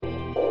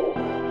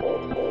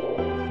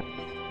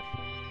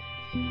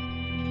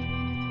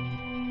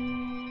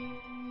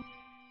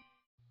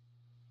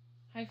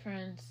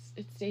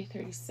It's day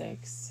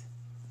 36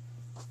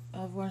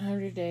 of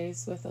 100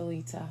 days with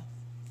Aleta.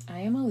 I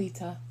am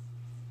Aleta.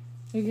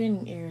 You're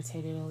getting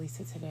irritated,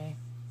 Aleta, today.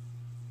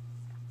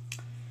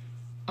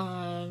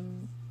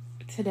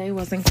 Today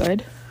wasn't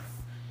good.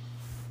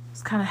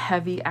 It's kind of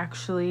heavy,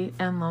 actually,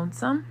 and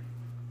lonesome.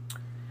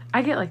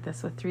 I get like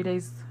this with 3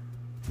 days,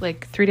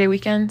 like 3-day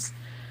weekends.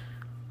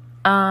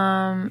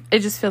 It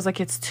just feels like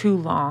it's too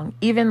long.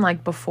 Even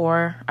like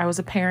before I was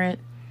a parent,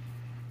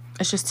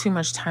 it's just too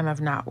much time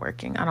of not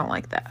working. I don't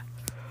like that.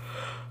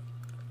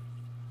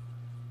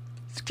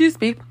 Excuse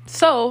me.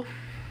 So,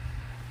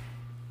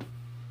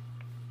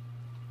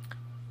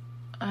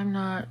 I'm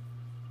not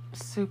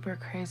super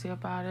crazy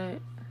about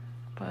it,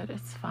 but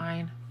it's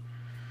fine.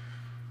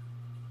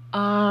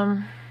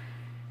 Yeah.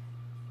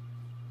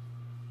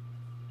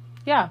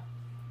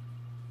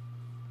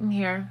 I'm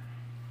here.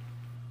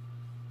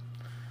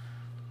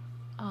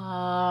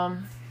 I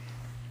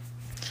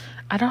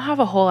don't have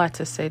a whole lot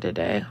to say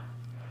today.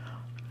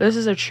 This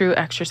is a true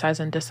exercise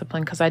in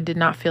discipline because I did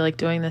not feel like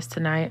doing this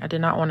tonight. I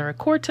did not want to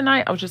record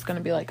tonight. I was just going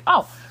to be like,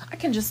 oh, I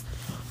can just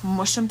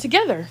mush them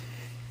together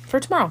for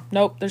tomorrow.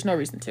 Nope, there's no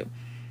reason to.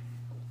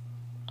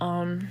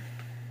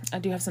 I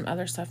do have some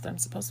other stuff that I'm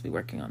supposed to be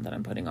working on that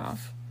I'm putting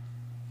off.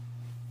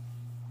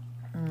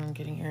 I'm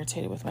getting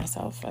irritated with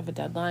myself. I have a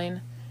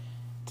deadline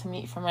to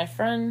meet for my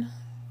friend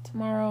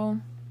tomorrow.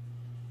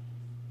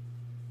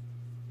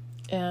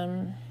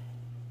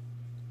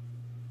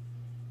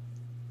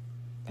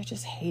 I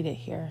just hate it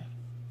here.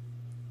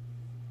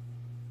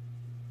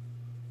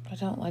 I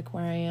don't like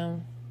where I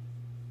am.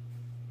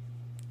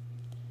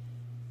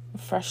 I'm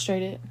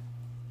frustrated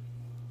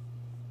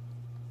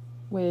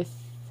with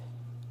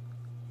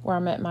where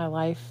I'm at in my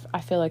life.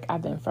 I feel like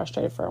I've been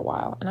frustrated for a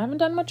while, and I haven't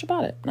done much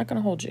about it. I'm not going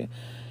to hold you.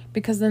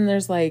 Because then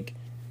there's like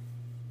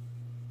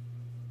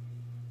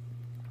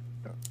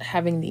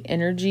having the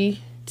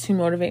energy to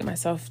motivate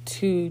myself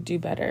to do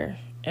better,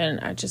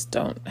 and I just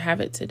don't have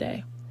it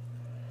today.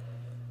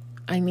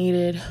 I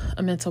needed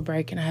a mental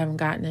break and I haven't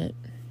gotten it.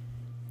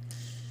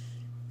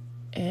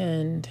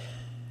 And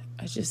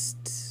I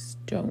just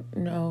don't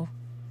know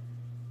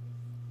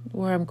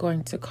where I'm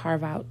going to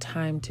carve out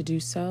time to do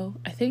so.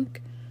 I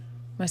think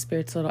my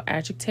spirit's a little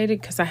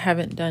agitated because I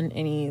haven't done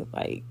any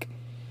like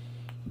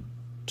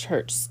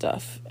church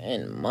stuff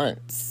in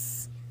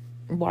months.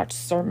 Watch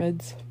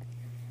sermons.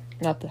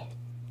 Nothing.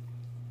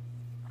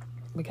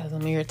 Because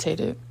I'm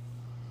irritated.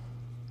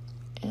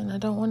 And I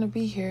don't want to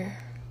be here.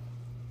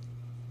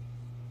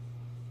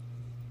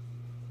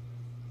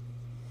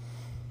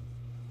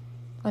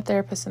 My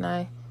therapist and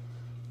I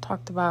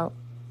talked about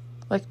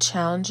like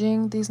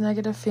challenging these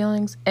negative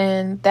feelings,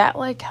 and that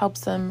like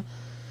helps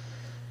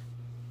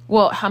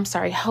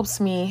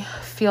me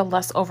feel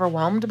less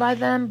overwhelmed by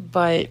them,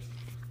 but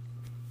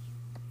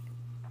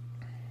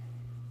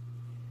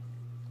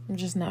I'm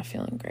just not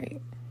feeling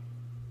great.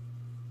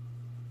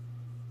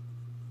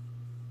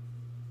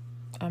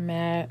 I'm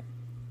mad.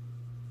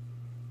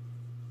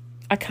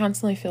 I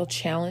constantly feel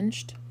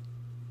challenged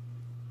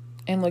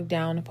and looked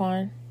down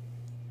upon.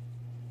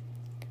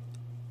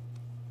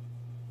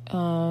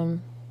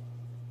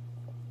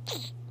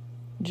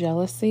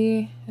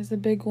 Jealousy is a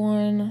big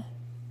one.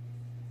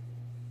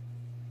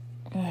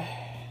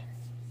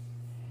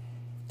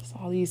 Just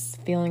all these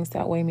feelings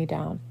that weigh me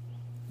down.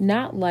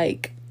 Not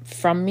like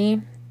from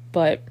me,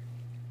 but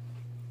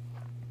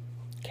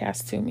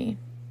cast to me.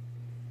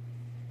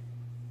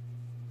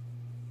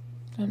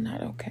 I'm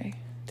not okay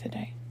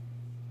today.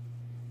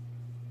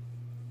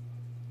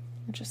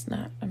 I'm just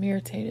not. I'm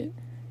irritated.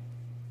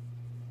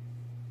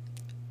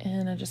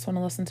 And I just want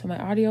to listen to my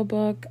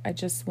audiobook. I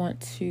just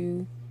want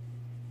to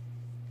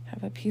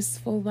have a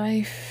peaceful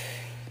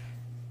life.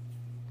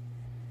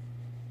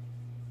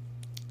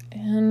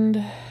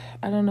 And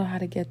I don't know how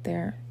to get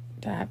there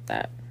to have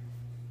that.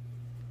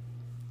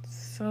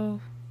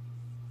 So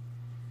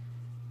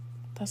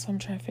that's what I'm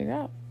trying to figure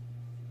out.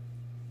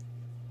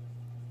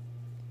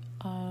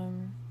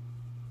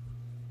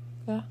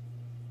 Yeah.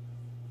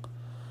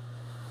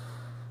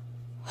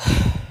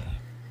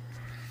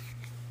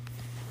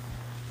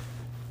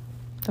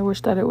 I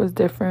wish that it was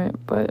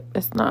different, but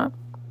it's not.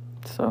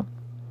 So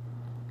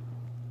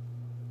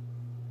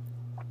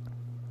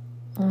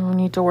I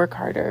need to work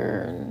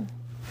harder and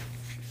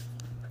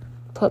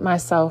put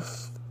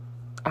myself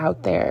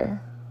out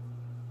there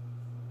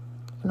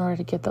in order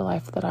to get the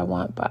life that I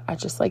want. But I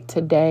just like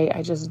today,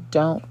 I just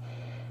don't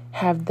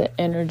have the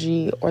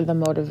energy or the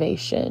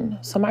motivation.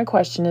 So my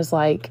question is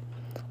like,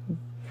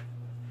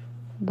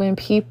 when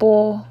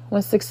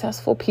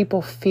successful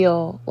people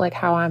feel like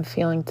how I'm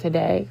feeling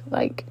today,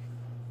 like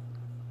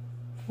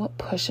what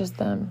pushes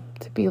them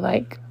to be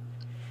like,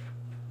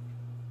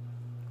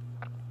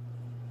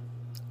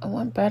 I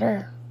want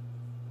better?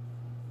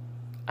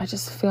 I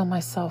just feel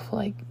myself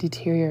like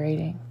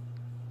deteriorating.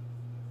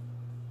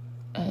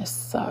 And it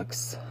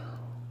sucks.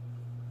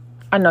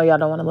 I know y'all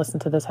don't want to listen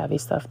to this heavy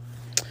stuff.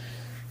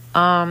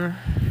 But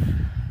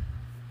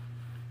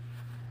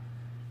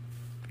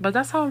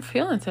that's how I'm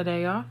feeling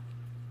today, y'all.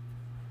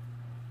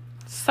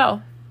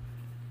 So,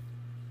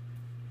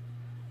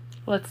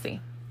 Let's see.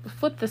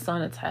 Flip this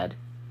on its head.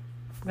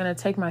 I'm going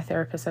to take my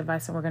therapist's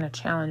advice and we're going to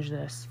challenge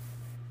this.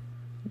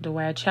 The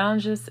way I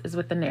challenge this is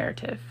with the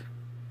narrative.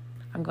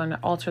 I'm going to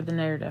alter the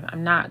narrative.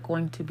 I'm not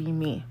going to be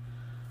me.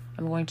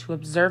 I'm going to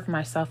observe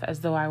myself as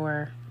though I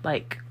were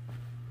like,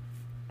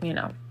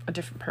 a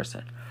different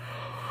person.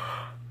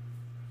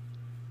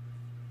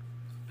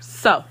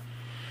 So,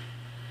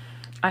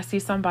 I see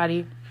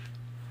somebody,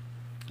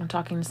 I'm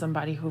talking to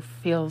somebody who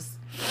feels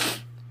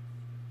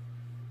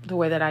the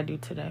way that I do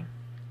today.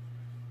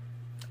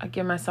 I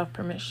give myself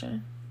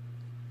permission.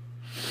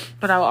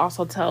 But I will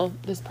also tell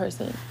this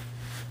person,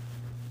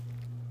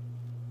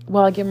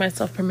 well, I give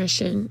myself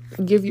permission.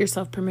 Give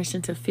yourself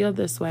permission to feel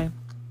this way.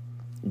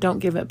 Don't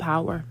give it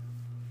power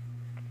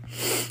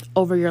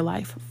over your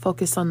life.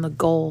 Focus on the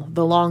goal,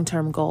 the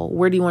long-term goal.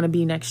 Where do you want to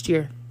be next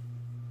year?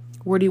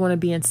 Where do you want to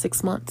be in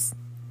 6 months?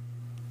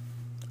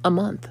 A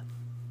month?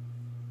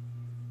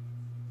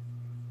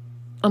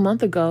 A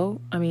month ago,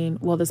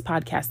 this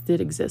podcast did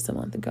exist a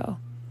month ago.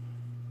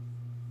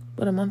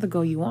 But a month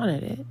ago, you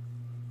wanted it.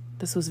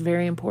 This was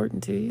very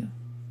important to you.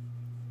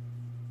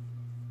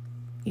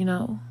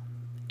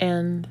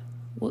 And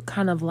what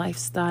kind of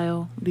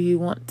lifestyle do you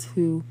want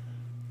to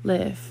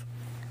live?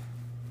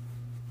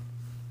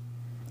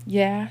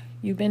 Yeah,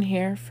 you've been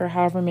here for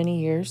however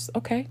many years.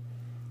 Okay.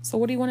 So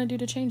what do you want to do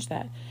to change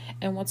that?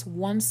 And what's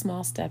one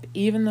small step,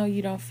 even though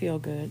you don't feel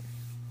good?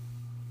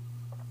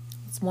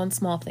 It's one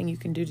small thing you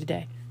can do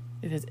today.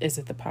 Is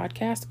it the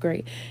podcast?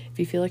 Great. If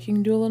you feel like you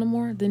can do a little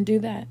more, then do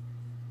that.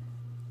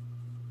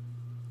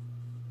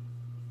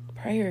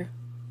 Prayer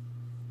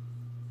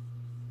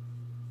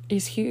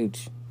is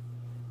huge.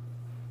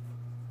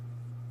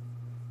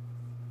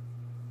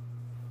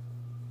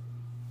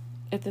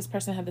 If this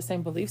person had the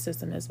same belief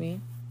system as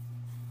me,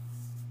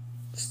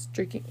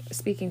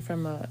 speaking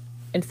from a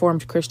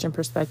informed Christian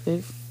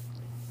perspective,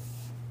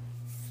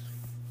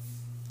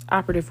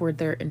 operative word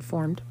there,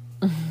 informed.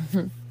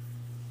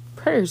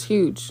 Prayer is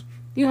huge.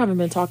 You haven't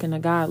been talking to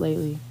God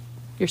lately.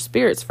 Your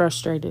spirit's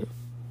frustrated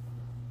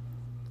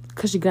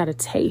because you got a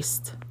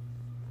taste.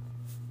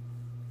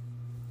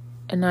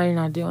 And now you're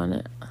not doing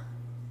it.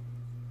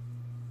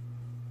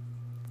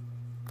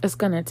 It's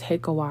going to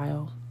take a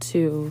while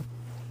to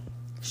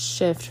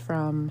shift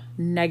from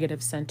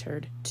negative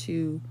centered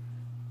to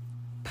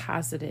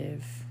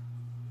positive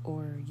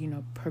or,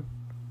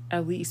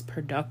 at least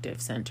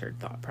productive centered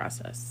thought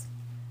process.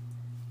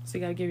 So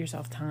you got to give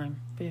yourself time,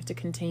 but you have to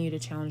continue to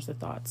challenge the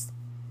thoughts.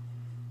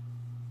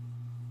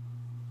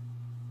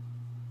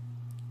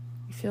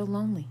 You feel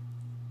lonely.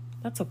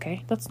 That's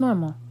okay. That's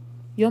normal.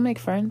 You'll make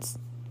friends.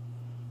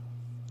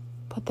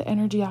 Put the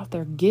energy out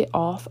there. Get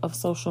off of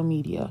social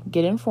media.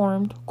 Get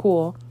informed.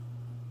 Cool.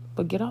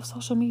 But get off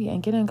social media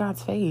and get in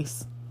God's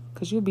face.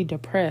 Because you'll be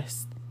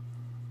depressed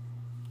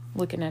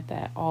looking at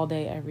that all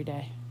day, every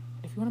day.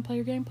 If you want to play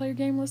your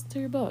game, listen to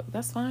your book.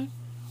 That's fine.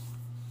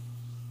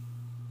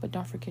 But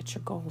don't forget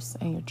your goals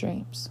and your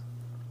dreams.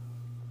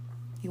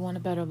 You want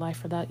a better life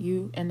for that,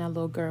 you and that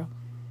little girl.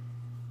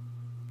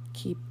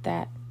 Keep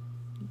that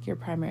your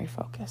primary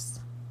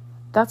focus.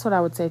 That's what I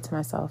would say to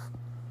myself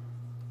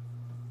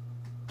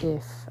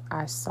if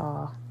I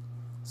saw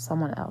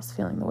someone else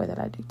feeling the way that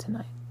I do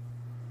tonight.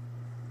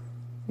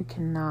 You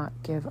cannot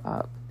give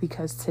up,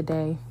 because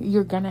today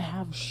you're going to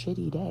have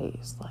shitty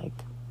days. Like,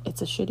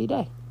 it's a shitty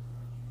day.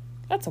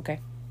 That's okay.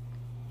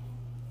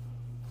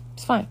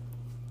 It's fine.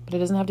 But it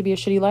doesn't have to be a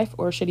shitty life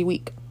or a shitty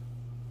week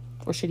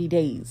or shitty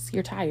days.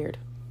 You're tired.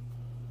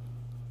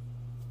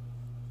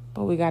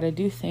 But we got to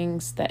do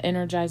things that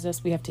energize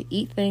us. We have to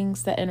eat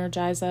things that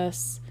energize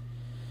us.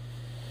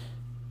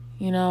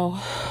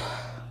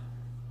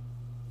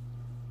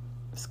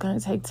 It's going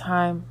to take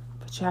time,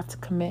 but you have to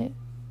commit.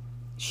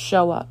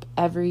 Show up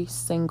every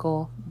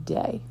single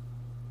day,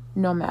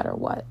 no matter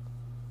what.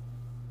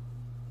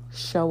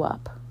 Show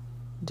up.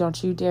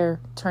 Don't you dare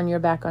turn your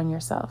back on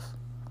yourself.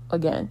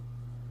 Again,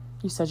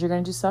 you said you're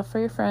going to do stuff for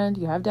your friend.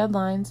 You have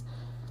deadlines.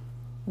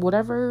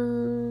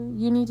 Whatever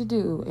you need to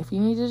do. If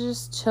you need to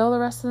just chill the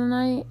rest of the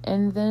night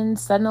and then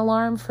set an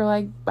alarm for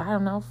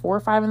 4 or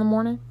 5 in the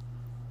morning,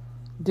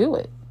 do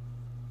it.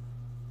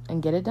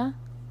 And get it done.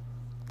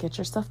 Get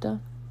your stuff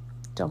done.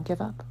 Don't give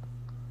up.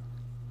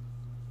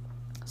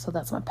 So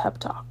that's my pep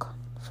talk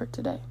for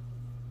today.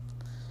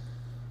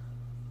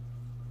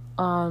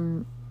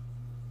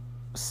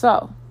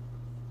 So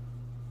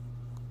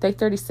day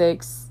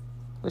 36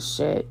 was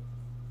shit,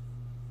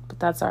 but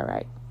that's all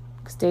right,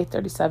 because day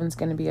 37 is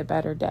going to be a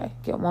better day.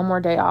 Get one more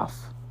day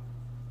off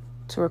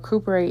to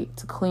recuperate,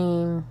 to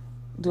clean,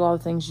 do all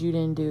the things you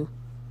didn't do.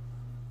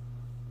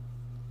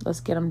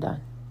 Let's get them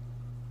done.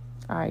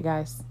 All right,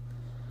 guys.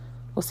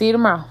 We'll see you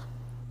tomorrow.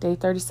 Day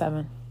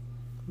 37.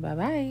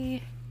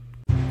 Bye-bye.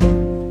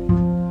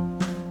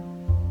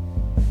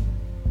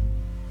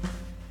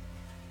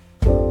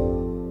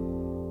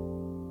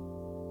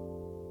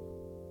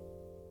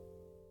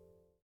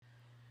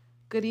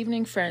 Good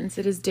evening, friends.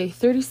 It is day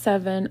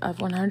 37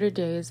 of 100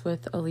 Days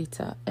with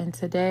Aleta, and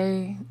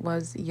today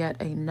was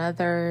yet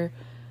another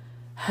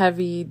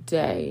heavy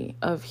day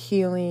of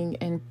healing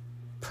and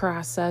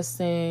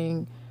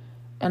processing,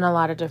 and a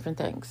lot of different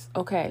things.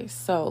 Okay,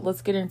 so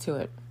let's get into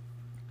it.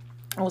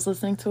 I was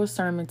listening to a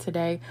sermon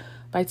today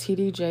by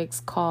T.D. Jakes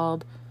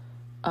called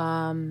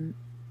A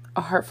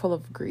Heart Full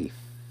of Grief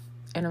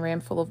and a Ram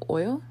Full of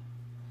Oil.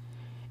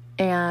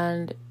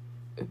 And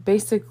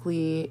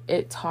basically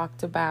it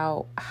talked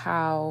about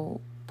how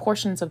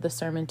portions of the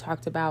sermon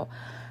talked about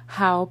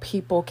how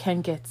people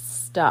can get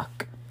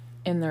stuck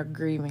in their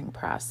grieving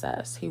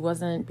process. He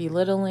wasn't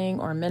belittling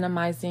or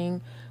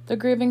minimizing the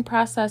grieving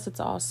process. It's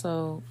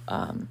also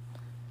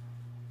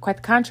quite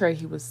the contrary.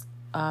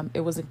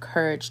 It was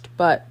encouraged.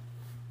 But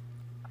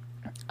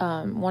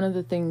one of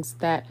the things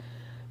that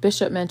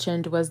Bishop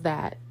mentioned was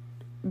that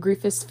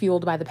grief is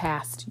fueled by the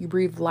past. You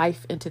breathe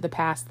life into the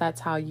past.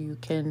 That's how you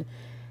can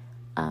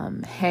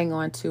hang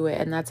on to it,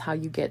 and that's how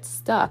you get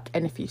stuck.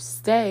 And if you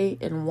stay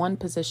in one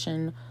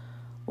position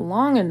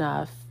long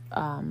enough,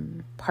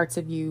 parts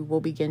of you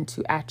will begin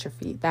to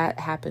atrophy. That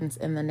happens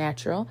in the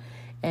natural,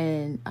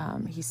 and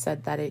he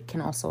said that it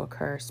can also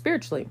occur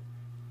spiritually.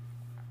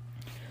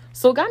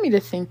 So it got me to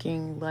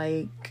thinking,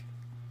 like,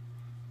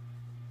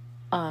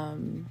 how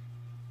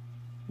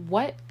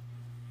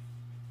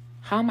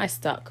am I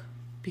stuck?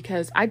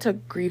 Because I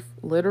took grief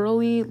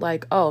literally,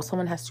 like, oh,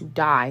 someone has to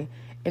die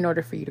in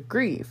order for you to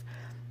grieve.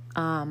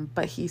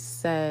 But he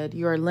said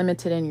you are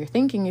limited in your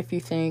thinking if you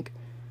think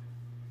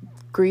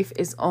grief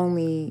is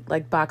only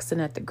like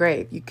boxing at the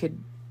grave. You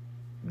could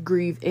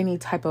grieve any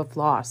type of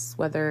loss,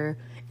 whether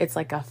it's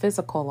like a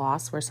physical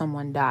loss where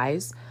someone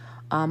dies,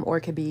 or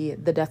it could be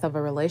the death of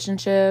a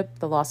relationship,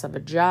 the loss of a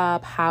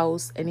job,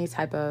 house, any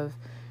type of,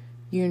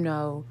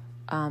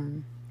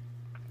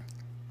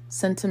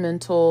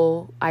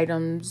 sentimental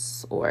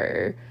items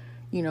or,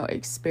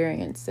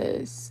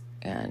 experiences,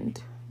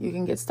 and you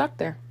can get stuck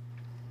there.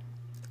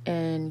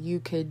 And you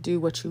could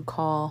do what you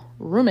call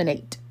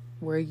ruminate,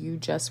 where you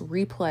just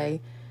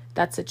replay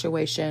that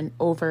situation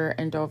over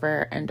and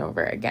over and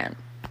over again.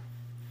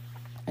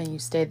 And you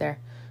stay there.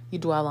 You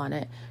dwell on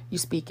it. You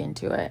speak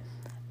into it.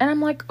 And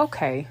I'm like,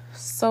 okay,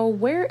 so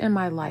where in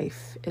my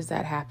life is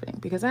that happening?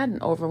 Because I had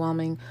an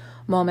overwhelming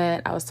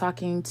moment. I was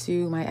talking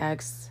to my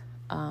ex.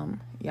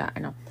 Yeah, I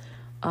know.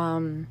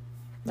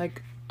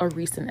 Like a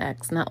recent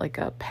ex, not like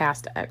a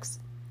past ex.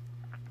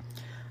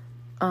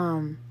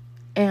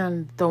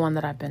 And the one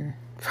that I've been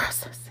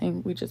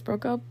processing, we just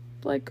broke up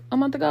like a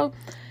month ago.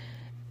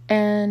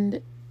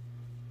 And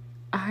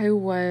I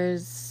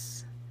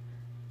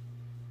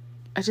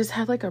just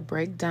had like a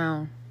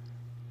breakdown.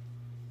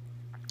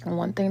 And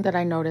one thing that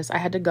I noticed, I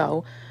had to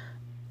go,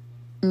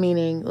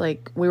 meaning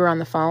like we were on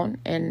the phone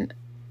and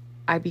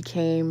I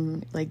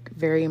became like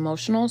very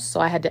emotional. So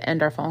I had to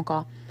end our phone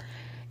call.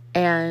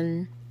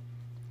 And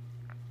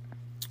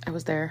I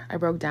was there. I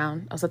broke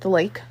down. I was at the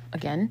lake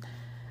again.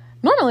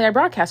 Normally I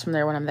broadcast from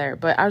there when I'm there,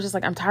 but I was just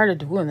like, I'm tired of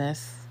doing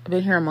this. I've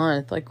been here a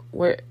month. Like,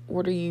 what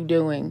are you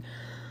doing?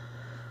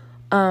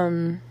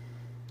 So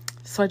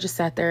I just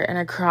sat there and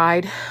I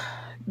cried,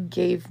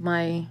 gave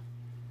my,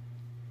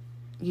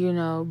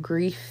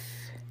 grief,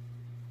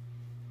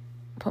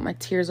 put my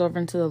tears over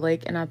into the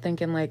lake. And I'm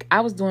thinking, like, I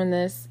was doing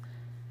this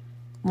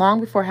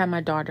long before I had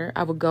my daughter.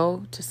 I would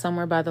go to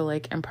somewhere by the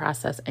lake and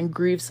process and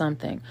grieve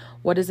something.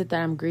 What is it that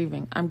I'm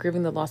grieving? I'm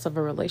grieving the loss of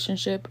a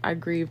relationship. I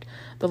grieved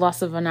the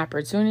loss of an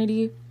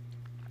opportunity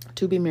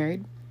to be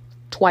married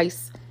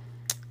twice.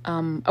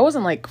 I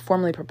wasn't like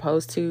formally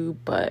proposed to,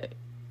 but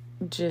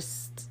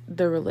just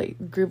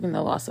grieving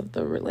the loss of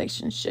the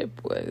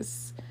relationship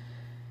was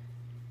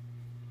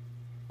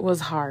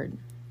hard.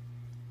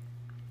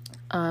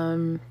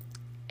 And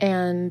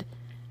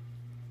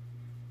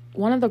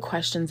one of the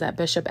questions that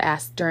Bishop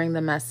asked during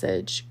the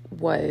message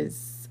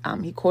was,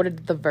 he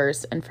quoted the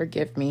verse, and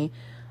forgive me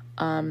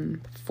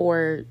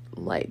for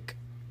like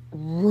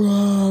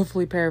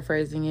roughly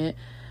paraphrasing it.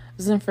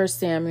 This is in 1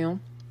 Samuel,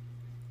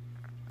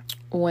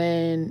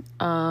 when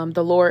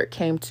the Lord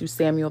came to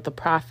Samuel the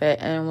prophet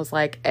and was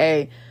like,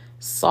 hey,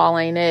 Saul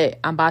ain't it.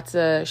 I'm about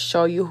to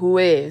show you who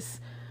is.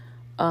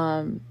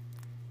 And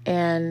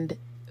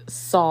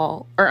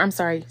Samuel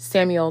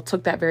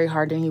took that very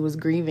hard, and he was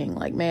grieving.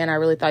 Like, man, I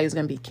really thought he was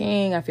going to be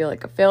king. I feel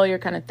like a failure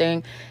kind of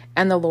thing.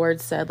 And the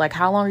Lord said, like,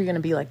 how long are you going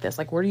to be like this?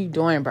 Like, what are you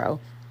doing, bro?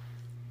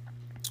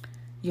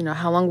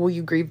 How long will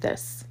you grieve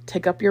this?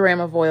 Take up your ram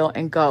of oil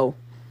and go.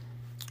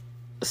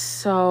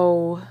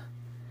 So,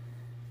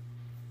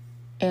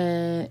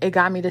 and it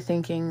got me to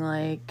thinking,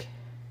 like,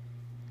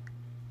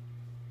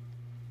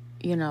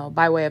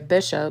 by way of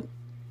Bishop,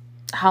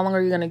 how long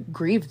are you going to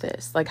grieve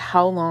this? Like,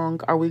 how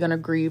long are we going to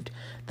grieve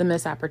the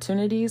missed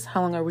opportunities?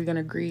 How long are we going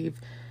to grieve,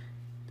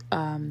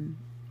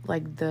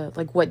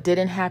 what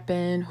didn't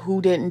happen?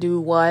 Who didn't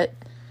do what?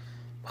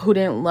 Who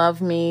didn't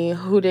love me?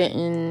 Who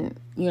didn't,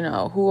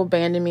 who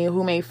abandoned me?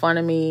 Who made fun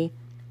of me?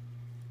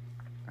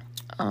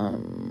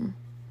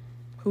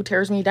 Who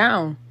tears me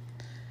down?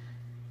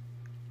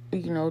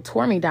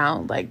 Tore me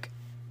down. Like,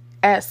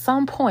 at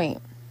some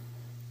point,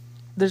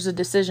 there's a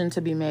decision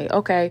to be made.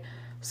 Okay.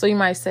 So you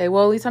might say,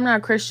 well, at least I'm not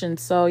a Christian.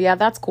 So yeah,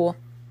 that's cool.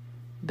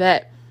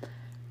 Bet.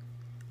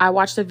 I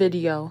watched a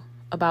video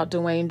about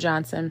Dwayne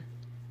Johnson,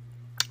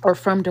 or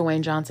from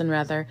Dwayne Johnson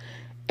rather.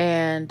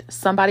 And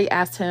somebody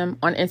asked him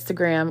on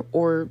Instagram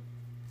or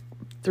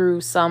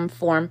through some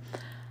form,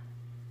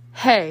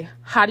 hey,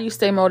 how do you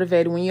stay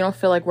motivated when you don't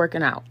feel like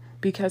working out?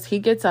 Because he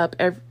gets up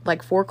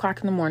like 4 o'clock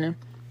in the morning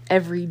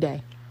every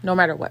day, no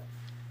matter what.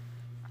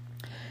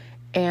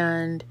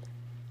 And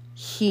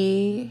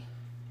he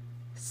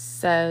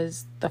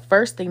says the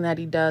first thing that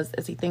he does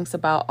is he thinks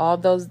about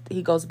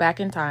he goes back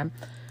in time.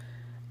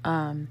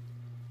 And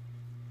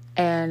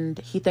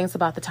he thinks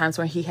about the times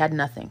when he had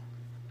nothing.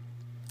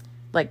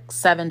 Like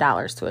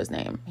 $7 to his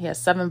name. He has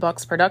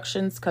 $7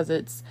 Productions because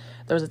there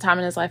was a time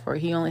in his life where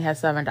he only had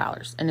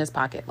 $7 in his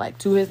pocket, like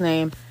to his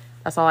name.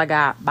 That's all I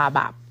got. Bye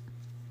bye.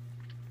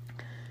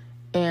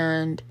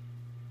 And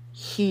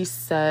he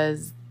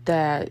says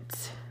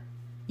that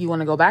you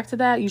want to go back to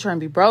that. You trying to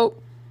be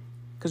broke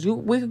because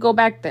we could go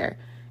back there.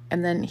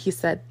 And then he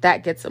said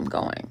that gets him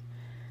going.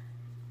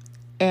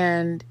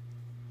 And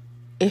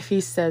if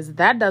he says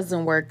that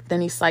doesn't work, then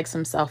he psychs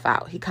himself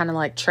out. He kind of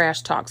like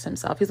trash talks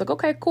himself. He's like,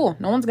 okay, cool.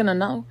 No one's going to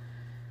know.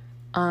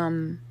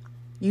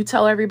 You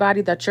tell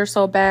everybody that you're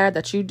so bad,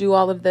 that you do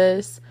all of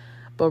this,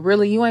 but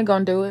really you ain't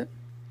going to do it.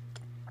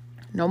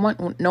 No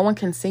one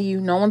can see you.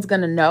 No one's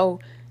going to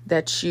know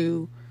that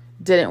you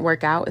didn't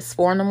work out. It's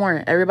 4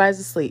 a.m. Everybody's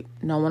asleep.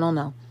 No one will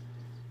know.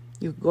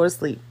 You go to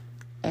sleep.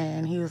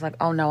 And he was like,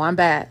 oh no, I'm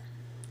bad.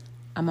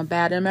 I'm a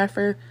bad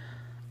MFer.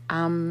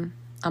 I'm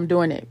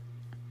doing it.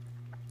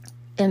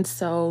 And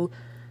so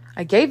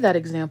I gave that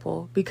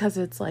example because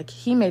it's like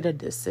he made a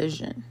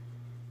decision.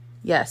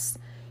 Yes,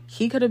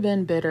 he could have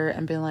been bitter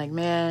and been like,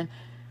 man,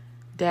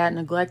 dad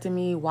neglected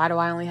me. Why do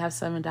I only have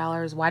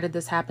 $7? Why did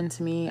this happen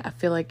to me? I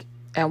feel like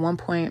at one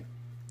point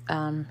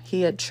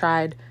he had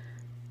tried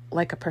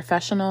like a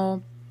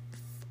professional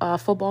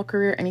football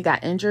career and he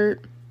got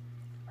injured.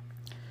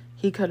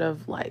 He could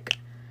have like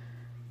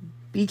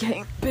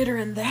became bitter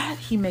in that.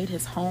 He could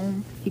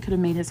have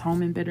made his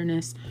home in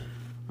bitterness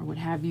or what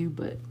have you,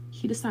 but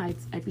he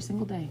decides every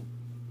single day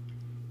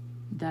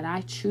that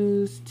I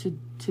choose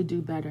to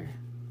do better.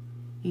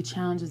 He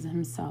challenges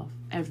himself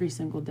every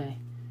single day.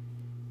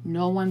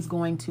 No one's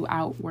going to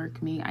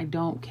outwork me. I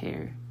don't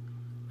care.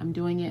 I'm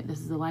doing it. This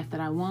is the life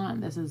that I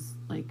want. This is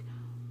like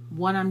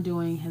what I'm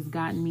doing has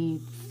gotten me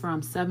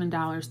from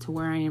 $7 to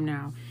where I am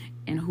now.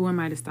 And who am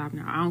I to stop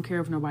now? I don't care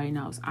if nobody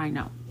knows. I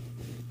know.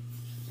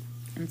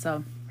 And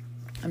so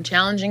I'm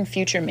challenging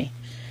future me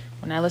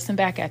when I listen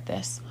back at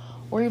this,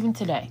 or even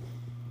today.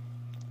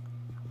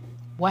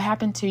 What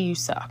happened to you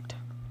sucked.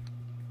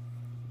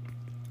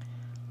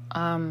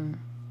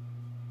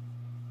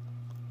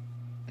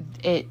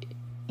 It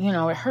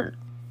hurt.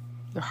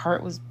 Your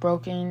heart was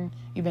broken.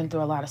 You've been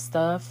through a lot of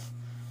stuff.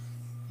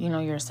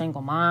 You're a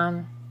single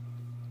mom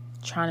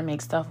trying to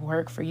make stuff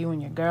work for you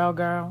and your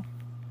girl.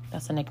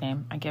 That's a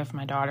nickname I give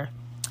my daughter.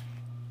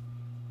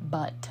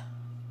 But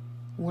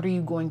what are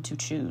you going to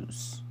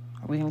choose?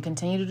 Are we going to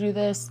continue to do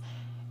this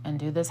and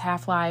do this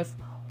half life?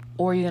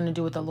 Or are you going to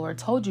do what the Lord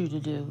told you to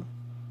do?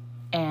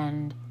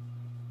 And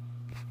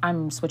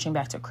I'm switching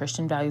back to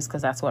Christian values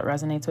because that's what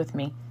resonates with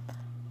me.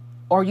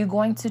 Or are you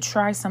going to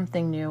try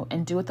something new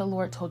and do what the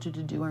Lord told you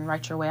to do and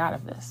write your way out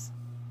of this?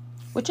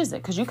 Which is it?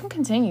 Because you can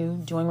continue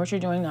doing what you're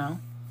doing now,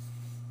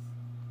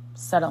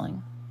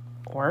 settling.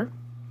 Or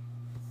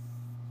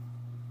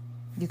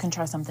you can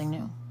try something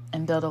new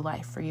and build a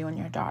life for you and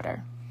your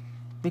daughter.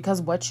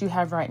 Because what you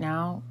have right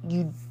now,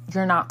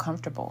 you're not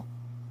comfortable.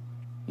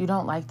 You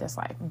don't like this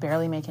life.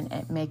 Barely making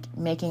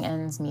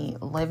ends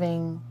meet,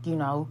 living,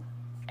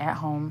 at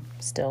home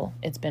still.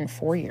 It's been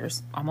 4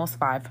 years, almost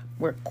 5.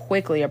 We're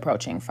quickly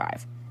approaching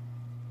 5.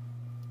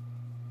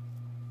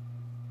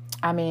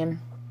 I mean,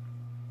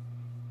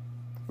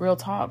 real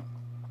talk.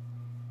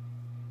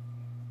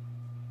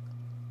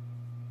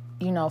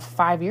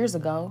 5 years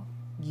ago,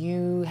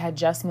 you had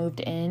just moved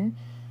in,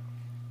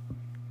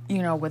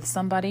 with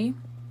somebody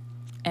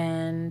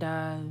and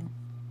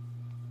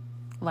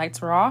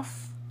lights were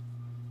off.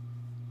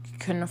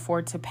 Couldn't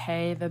afford to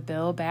pay the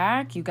bill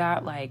back. You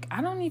got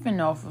I don't even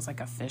know if it was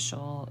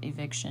official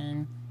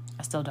eviction.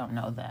 I still don't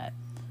know that.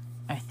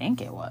 I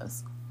think it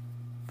was.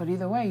 But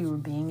either way, you were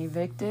being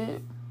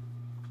evicted.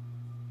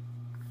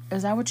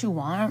 Is that what you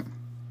want?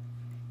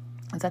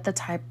 Is that the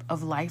type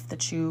of life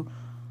that you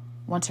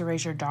want to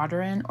raise your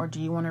daughter in? Or do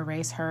you want to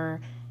raise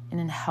her in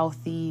a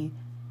healthy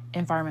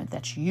environment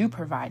that you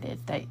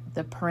provided, that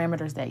the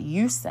parameters that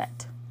you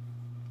set?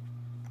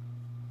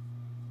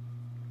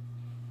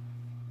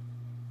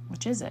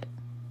 Which is it?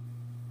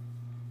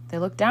 They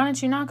look down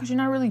at you now because you're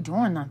not really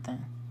doing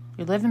nothing.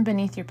 You're living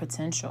beneath your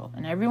potential.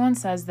 And everyone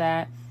says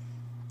that.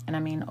 And I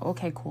mean,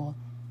 okay, cool.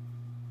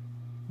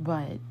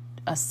 But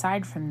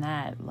aside from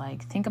that,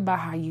 think about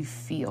how you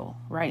feel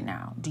right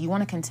now. Do you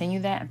want to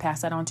continue that and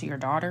pass that on to your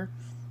daughter?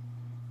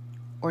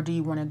 Or do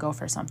you want to go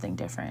for something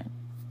different?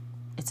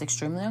 It's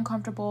extremely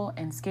uncomfortable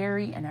and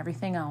scary and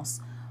everything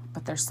else.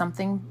 But there's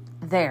something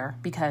there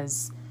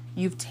because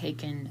you've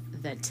taken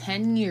the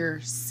 10-year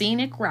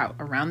scenic route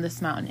around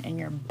this mountain and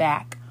you're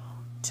back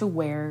to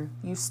where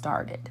you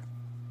started.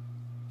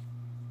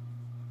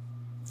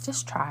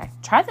 Just try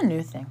the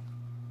new thing.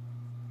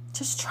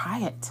 Just try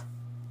it.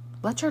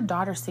 Let your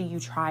daughter see you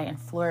try and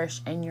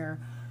flourish in your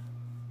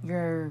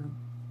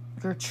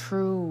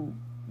true,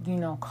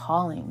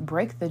 calling.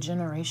 Break the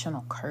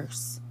generational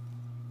curse.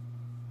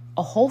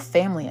 A whole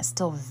family is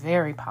still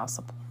very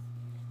possible.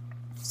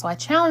 So I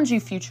challenge you,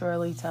 future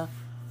Aleta.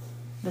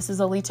 This is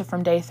Aleta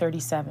from day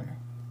 37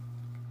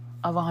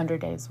 of 100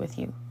 days with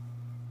you.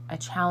 I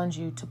challenge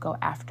you to go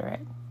after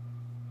it.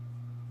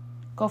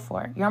 Go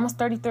for it. You're almost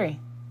 33.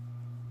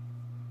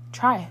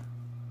 Try.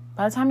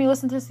 By the time you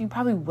listen to this, you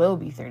probably will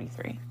be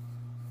 33.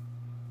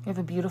 You have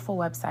a beautiful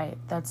website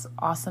that's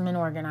awesome and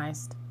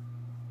organized.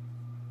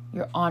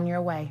 You're on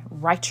your way.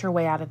 Write your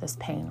way out of this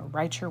pain.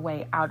 Write your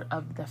way out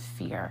of the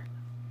fear.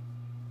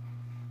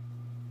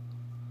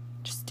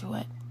 Just do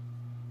it.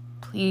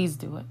 Please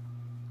do it.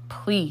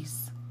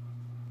 Please.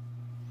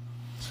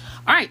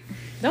 All right.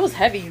 That was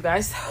heavy, you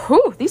guys.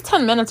 Whew, these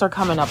 10 minutes are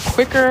coming up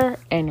quicker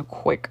and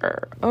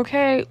quicker.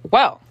 Okay.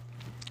 Well,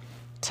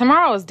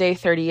 tomorrow is day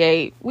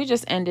 38. We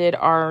just ended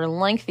our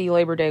lengthy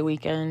Labor Day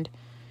weekend.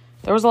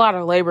 There was a lot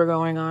of labor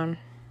going on,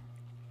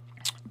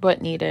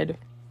 but needed.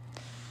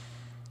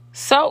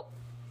 So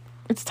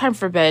it's time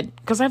for bed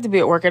because I have to be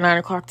at work at 9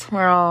 o'clock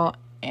tomorrow,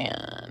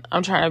 and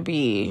I'm trying to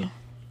be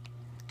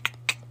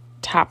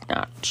top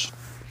notch.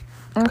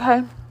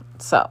 Okay.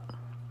 So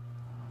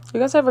you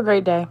guys have a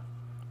great day.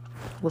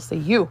 We'll see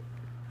you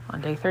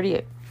on day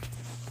 38.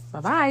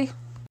 Bye-bye.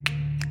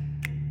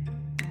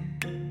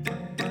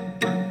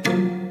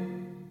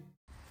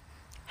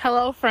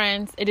 Hello,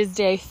 friends. It is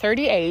day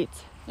 38,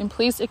 and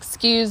please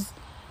excuse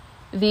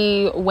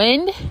the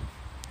wind,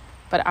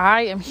 but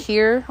I am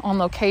here on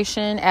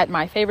location at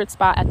my favorite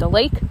spot at the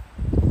lake,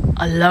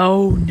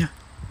 alone.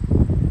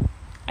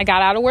 I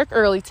got out of work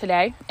early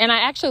today, and I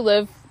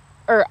actually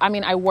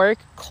I work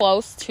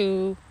close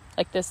to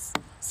like this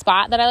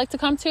spot that I like to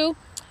come to,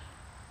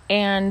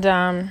 and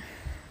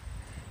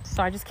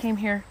so I just came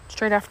here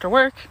straight after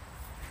work,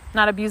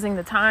 not abusing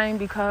the time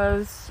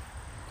because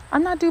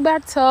I'm not due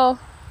back till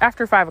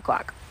after 5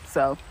 o'clock.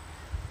 So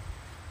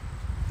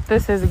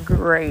this is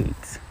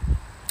great.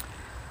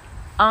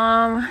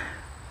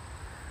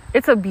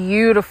 It's a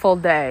beautiful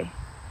day.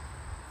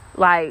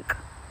 Like,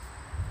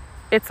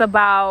 it's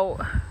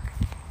probably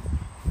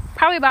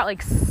about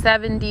like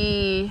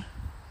 72,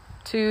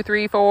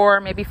 3, 4,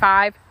 maybe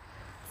 5,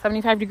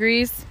 75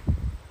 degrees.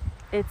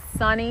 It's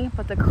sunny,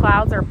 but the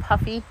clouds are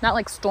puffy. Not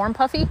like storm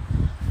puffy,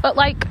 but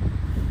like,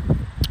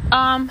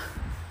 not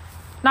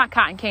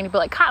cotton candy, but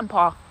like cotton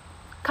ball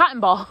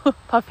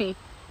puffy.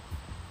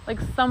 Like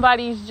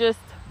somebody's just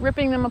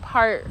ripping them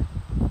apart,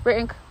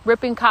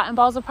 ripping cotton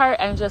balls apart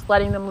and just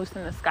letting them loose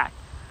in the sky.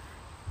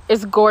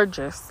 It's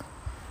gorgeous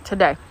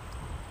today.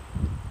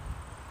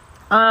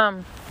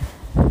 So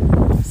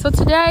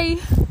today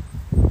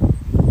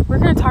we're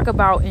going to talk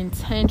about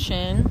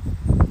intention.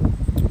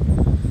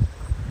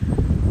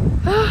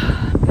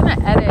 I'm going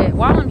to edit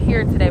while I'm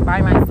here today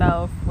by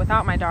myself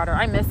without my daughter.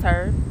 I miss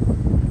her.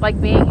 Like,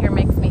 being here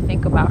makes me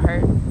think about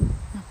her.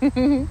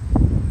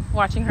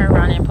 Watching her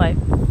run and play.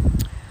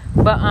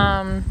 But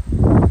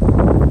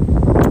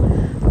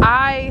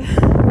I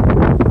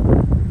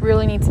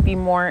really need to be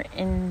more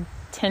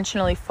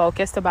intentionally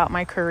focused about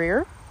my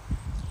career.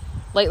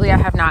 Lately I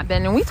have not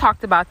been, and we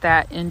talked about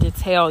that in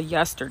detail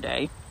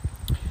yesterday.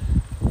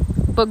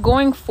 But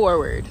going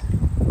forward,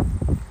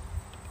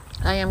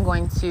 I am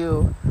going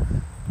to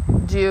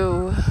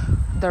do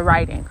the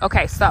writing.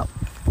 Okay, so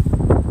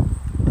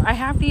I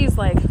have these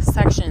like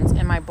sections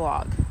in my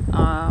blog.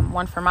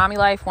 One for mommy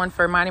life, one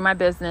for minding my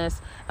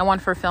business, and one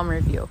for film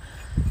review.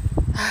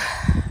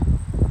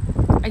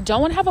 I don't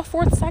want to have a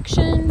fourth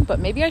section, but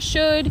maybe I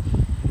should.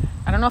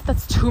 I don't know if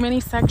that's too many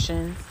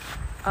sections.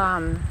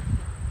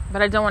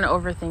 But I don't want to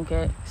overthink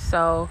it.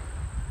 So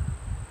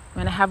I'm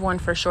going to have one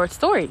for short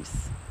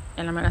stories,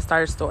 and I'm going to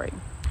start a story.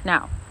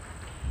 Now,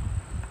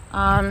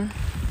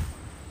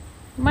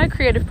 my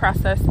creative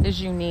process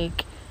is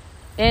unique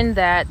in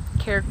that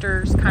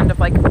characters kind of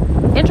like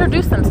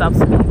introduce themselves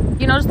to me.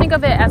 You know, just think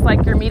of it as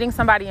like you're meeting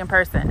somebody in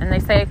person and they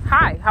say,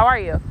 "Hi, how are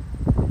you?"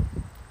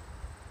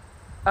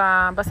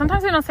 But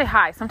sometimes they don't say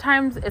hi.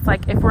 Sometimes it's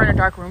like if we're in a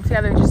dark room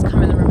together, just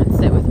come in the room and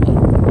sit with me.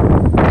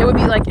 It would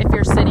be like if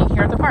you're sitting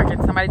here at the park and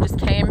somebody just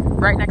came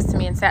right next to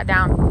me and sat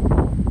down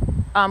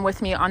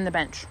with me on the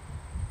bench.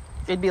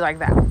 It'd be like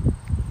that.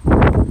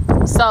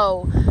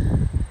 So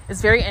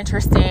it's very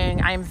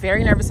interesting. I am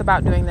very nervous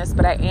about doing this,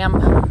 but I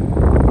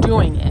am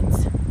doing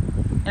it.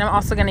 And I'm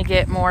also going to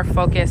get more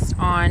focused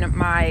on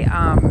my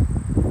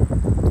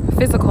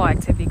physical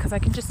activity because I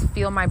can just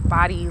feel my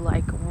body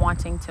like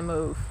wanting to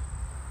move.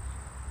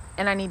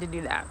 And I need to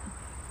do that.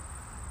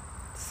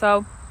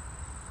 So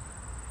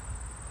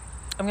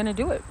I'm going to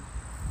do it.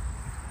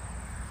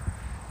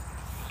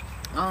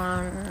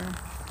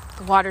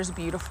 The water's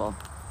beautiful.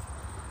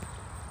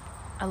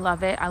 I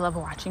love it. I love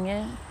watching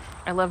it.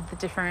 I love the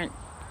different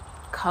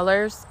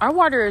colors. Our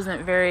water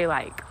isn't very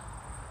like,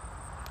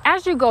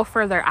 as you go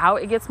further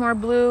out, it gets more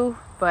blue,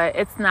 but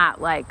it's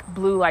not like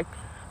blue like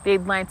the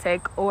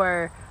Atlantic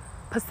or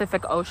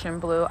Pacific Ocean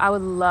blue. I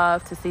would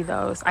love to see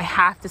those. I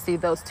have to see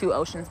those two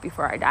oceans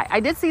before I die. I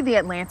did see the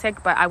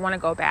Atlantic, but I want to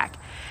go back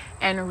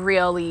and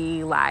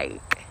really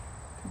like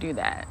do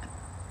that.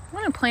 I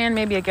want to plan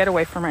maybe a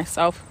getaway for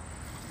myself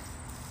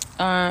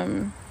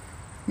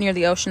near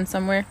the ocean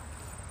somewhere.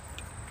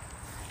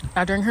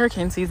 Not during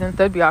hurricane season.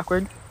 That'd be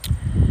awkward.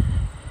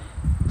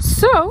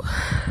 So,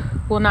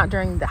 well, not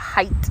during the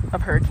height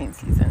of hurricane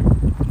season.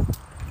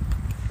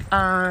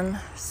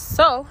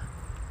 So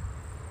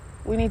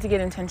we need to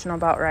get intentional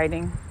about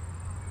writing.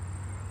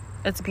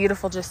 It's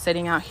beautiful just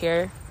sitting out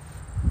here.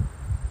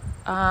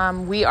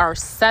 We are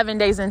 7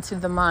 days into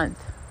the month.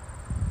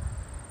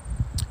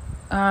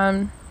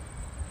 I'm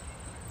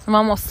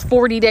almost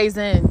 40 days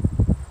in.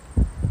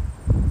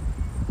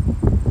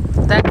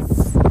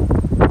 That's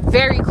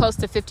very close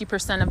to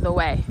 50% of the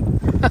way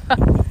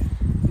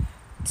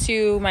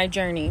to my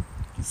journey.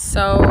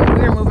 So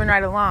we're moving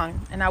right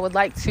along, and I would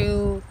like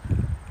to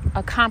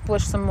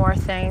accomplish some more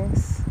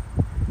things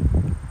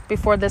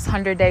before this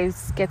 100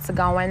 days gets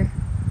going.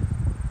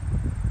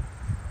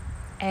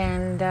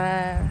 And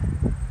I'm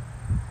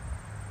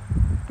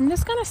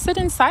just gonna sit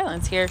in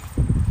silence here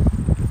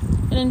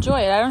and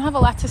enjoy it. I don't have a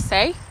lot to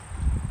say.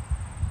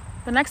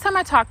 The next time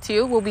I talk to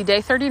you will be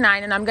day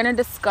 39, and I'm gonna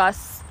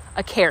discuss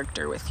a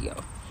character with you.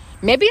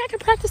 Maybe I could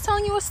practice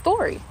telling you a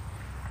story.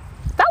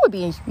 That would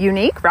be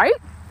unique, right?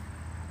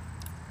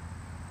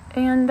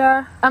 And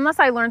unless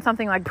I learn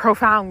something like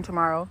profound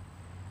tomorrow,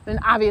 then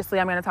obviously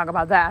I'm going to talk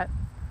about that.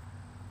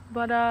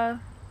 But I'm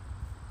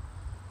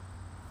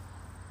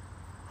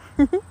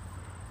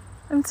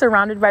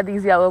surrounded by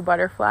these yellow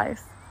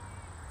butterflies.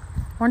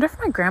 I wonder if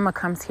my grandma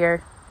comes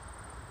here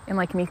and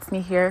like meets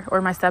me here,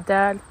 or my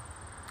stepdad.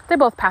 They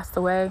both passed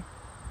away.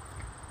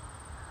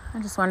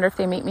 I just wonder if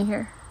they meet me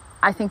here.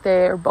 I think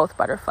they are both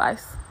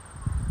butterflies.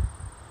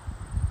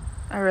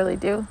 I really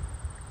do.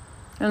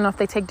 I don't know if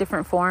they take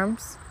different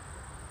forms.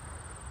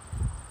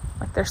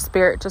 Like their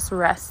spirit just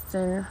rests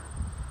in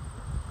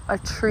a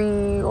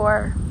tree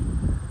or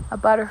a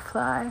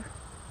butterfly.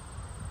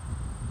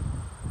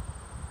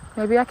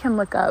 Maybe I can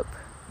look up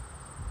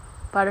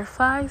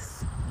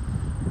butterflies.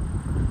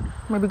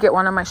 Maybe get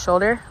one on my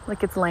shoulder,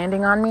 like it's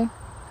landing on me.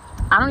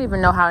 I don't even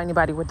know how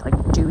anybody would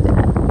like do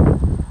that.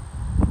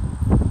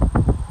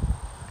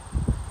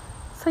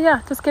 So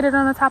yeah, just get it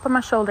on the top of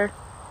my shoulder.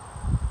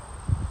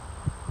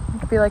 It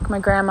could be like my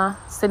grandma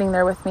sitting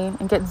there with me,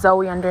 and get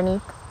Zoe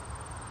underneath.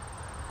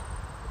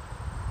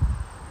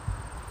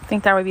 I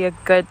think that would be a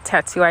good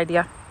tattoo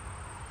idea.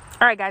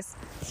 All right, guys.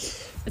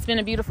 It's been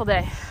a beautiful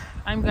day.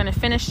 I'm going to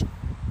finish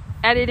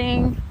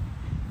editing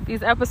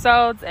these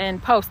episodes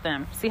and post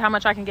them. See how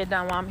much I can get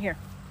done while I'm here.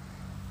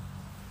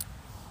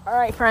 All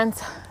right,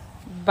 friends.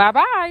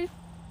 Bye-bye.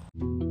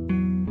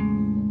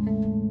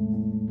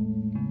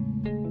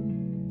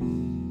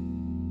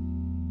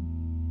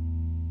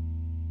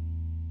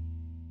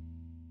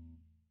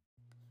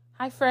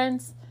 Hi,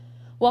 friends.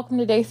 Welcome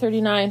to day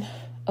 39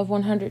 of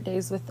 100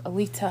 Days with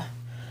Aleta.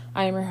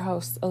 I am your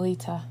host,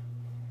 Aleta.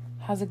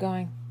 How's it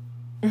going?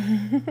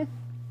 I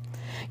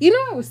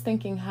was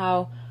thinking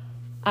how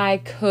I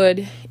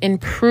could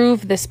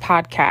improve this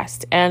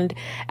podcast. And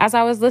as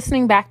I was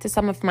listening back to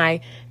some of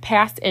my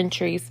past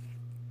entries,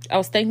 I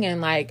was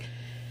thinking like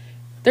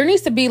there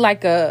needs to be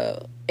like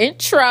a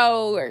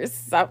intro or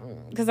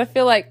something, because I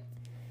feel like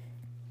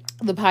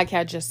the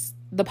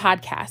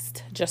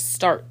podcast just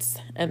starts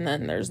and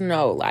then there's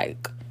no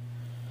like,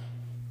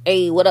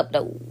 hey, what up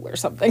though, or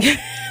something.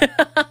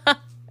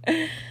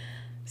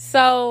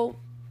 So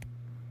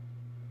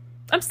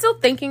I'm still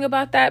thinking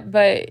about that,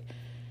 but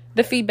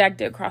the feedback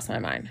did cross my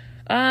mind.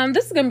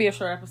 This is gonna be a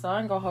short episode. I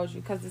ain't gonna hold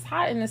you because it's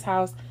hot in this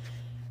house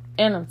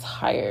and I'm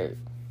tired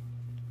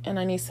and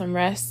I need some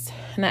rest,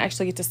 and I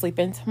actually get to sleep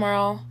in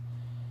tomorrow.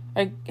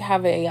 I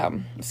have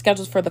a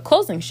scheduled for the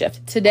closing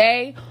shift.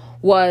 Today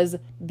was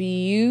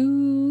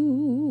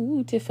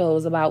beautiful. It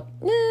was about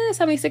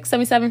 76,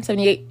 77,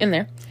 78 in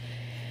there.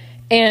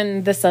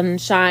 And the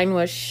sunshine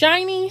was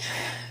shiny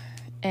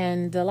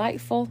and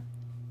delightful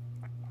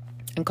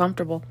and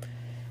comfortable.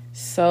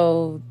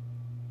 So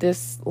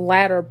this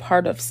latter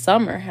part of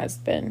summer has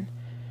been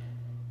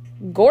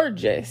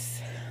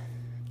gorgeous.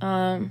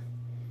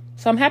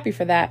 So I'm happy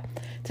for that.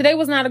 Today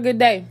was not a good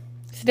day.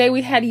 Today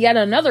we had yet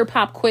another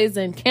pop quiz,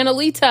 and can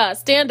Aleta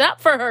stand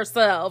up for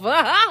herself?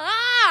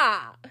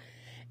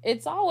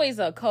 It's always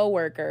a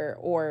coworker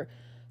or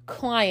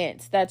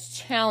client that's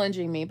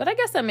challenging me, but I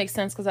guess that makes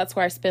sense because that's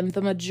where I spend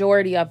the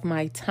majority of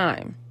my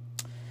time.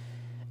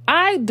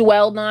 I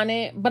dwelled on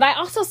it, but I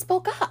also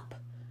spoke up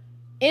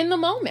in the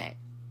moment.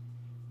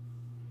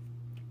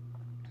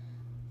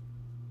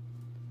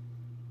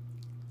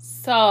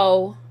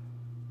 So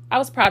I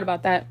was proud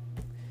about that.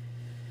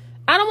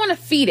 I don't want to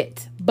feed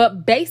it,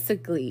 but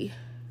basically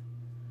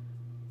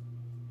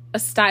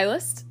an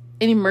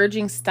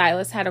emerging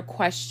stylist had a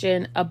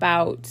question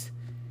about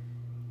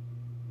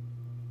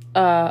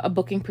a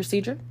booking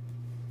procedure,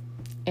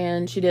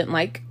 and she didn't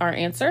like our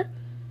answer.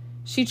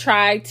 She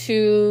tried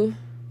to,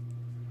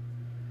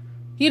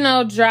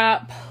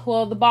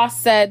 the boss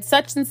said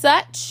such and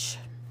such,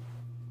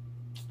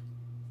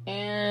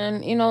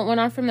 And, you know, it went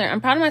on from there. I'm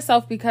proud of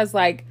myself because,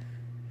 like,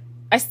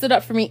 I stood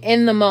up for me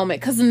in the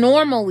moment. Because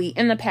normally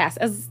in the past,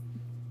 as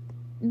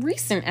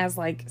recent as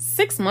like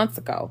 6 months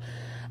ago,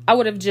 I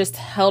would have just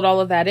held all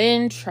of that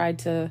in, tried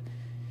to,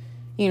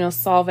 you know,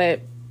 solve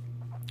it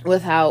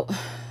without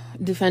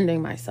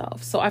defending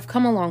myself. So I've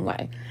come a long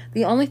way.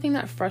 The only thing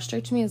that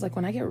frustrates me is like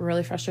when I get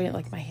really frustrated,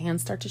 like my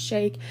hands start to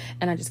shake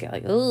and I just get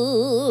like,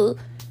 ooh,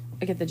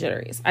 I get the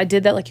jitteries. I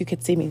did that like you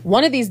could see me.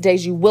 One of these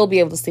days you will be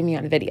able to see me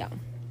on video.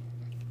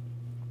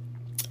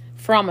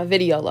 For all my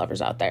video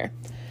lovers out there.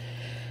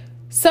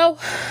 So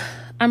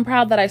I'm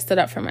proud that I stood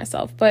up for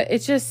myself, but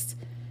it's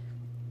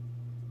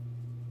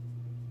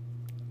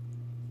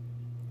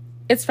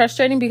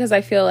frustrating because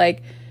I feel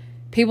like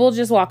people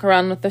just walk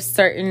around with a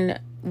certain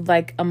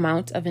like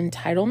amount of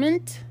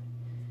entitlement,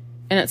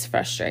 and it's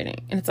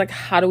frustrating. And it's like,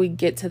 how do we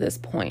get to this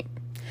point?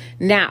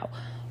 Now,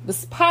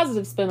 this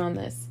positive spin on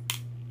this,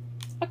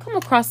 I come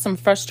across some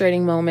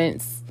frustrating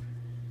moments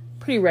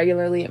pretty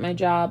regularly at my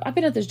job. I've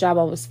been at this job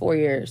almost 4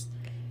 years,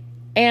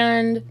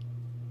 and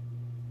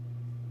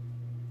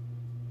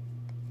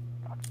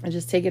I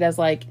just take it as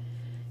like,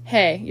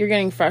 hey, you're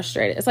getting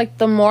frustrated. It's like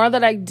the more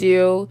that I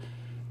do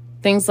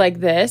things like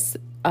this,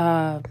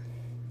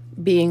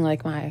 being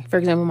like for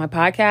example, my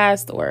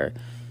podcast or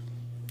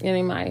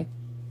getting my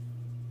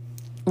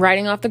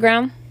writing off the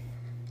ground,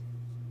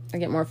 I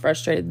get more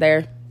frustrated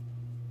there.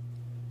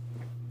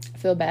 I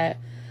feel bad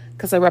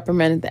because I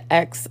reprimanded the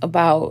ex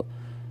about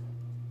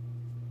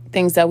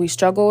things that we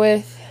struggle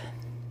with.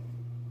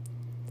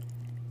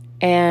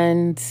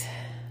 And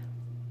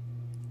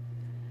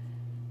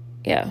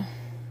yeah,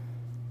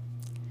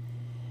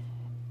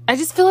 I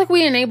just feel like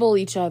we enable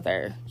each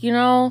other, you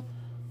know?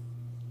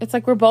 It's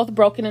like we're both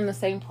broken in the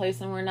same place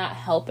and we're not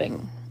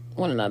helping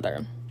one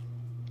another.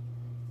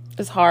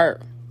 It's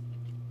hard.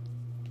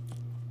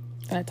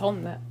 And I told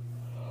him that.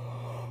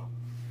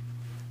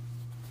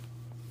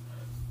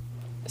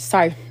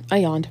 Sorry, I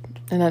yawned.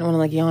 And I didn't want to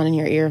like yawn in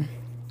your ear.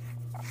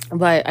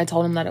 But I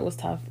told him that it was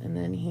tough. And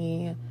then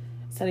he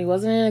said he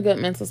wasn't in a good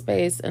mental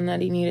space and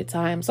that he needed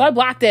time. So I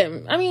blocked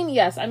him. I mean,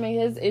 yes, I made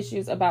his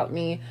issues about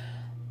me.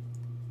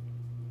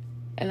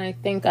 And I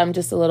think I'm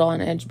just a little on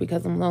edge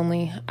because I'm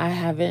lonely. I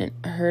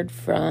haven't heard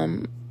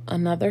from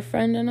another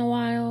friend in a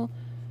while.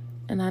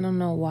 And I don't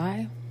know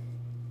why.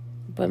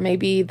 But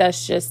maybe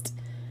that's just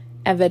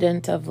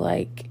evident of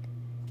like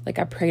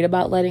I prayed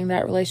about letting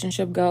that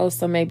relationship go.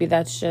 So maybe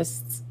that's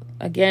just,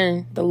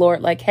 again, the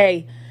Lord like,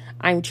 hey,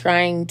 I'm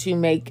trying to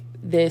make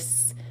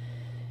this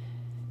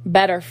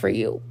better for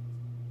you.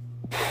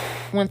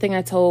 One thing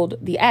I told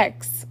the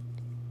ex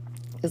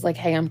is like,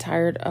 hey, I'm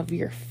tired of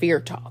your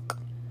fear talk.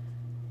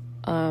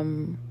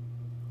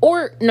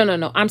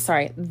 No, I'm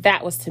sorry.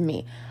 That was to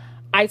me.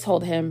 I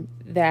told him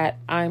that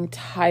I'm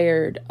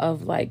tired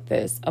of like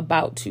this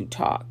about to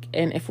talk.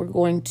 And if we're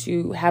going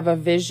to have a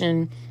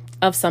vision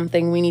of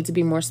something, we need to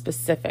be more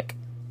specific.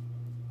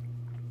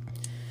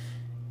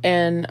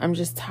 And I'm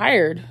just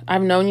tired.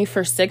 I've known you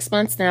for 6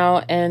 months now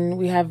and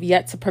we have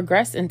yet to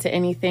progress into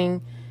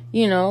anything,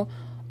 you know,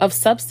 of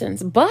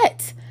substance.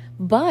 But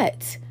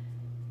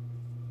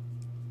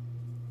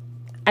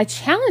I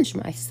challenge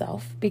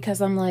myself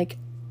because I'm like,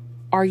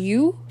 are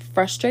you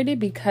frustrated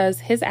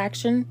because his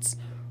actions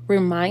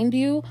remind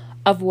you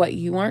of what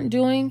you aren't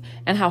doing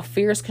and how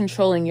fear is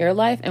controlling your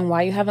life and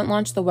why you haven't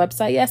launched the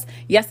website?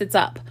 Yes, it's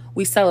up.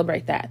 We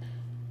celebrate that.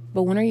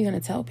 But when are you going to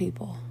tell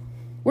people?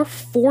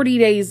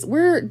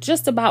 We're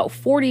just about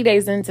 40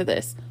 days into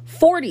this.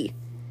 40.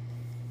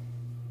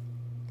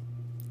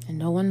 And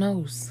no one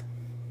knows.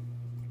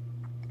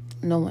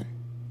 No one.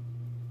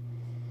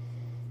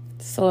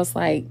 So it's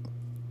like,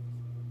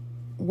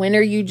 when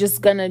are you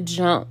just going to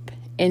jump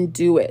and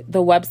do it?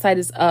 The website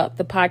is up.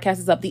 The podcast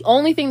is up. The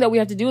only thing that we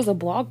have to do is a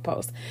blog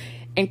post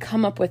and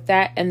come up with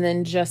that and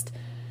then just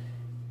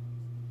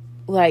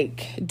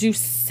like do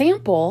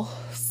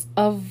samples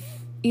of,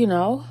 you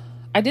know,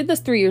 I did this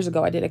 3 years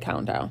ago. I did a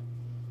countdown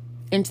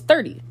into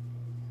 30.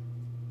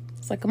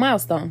 It's like a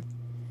milestone.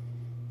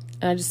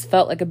 And I just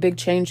felt like a big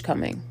change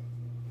coming.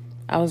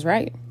 I was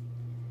right.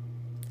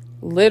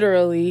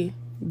 Literally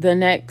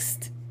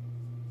it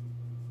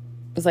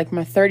was like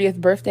my 30th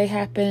birthday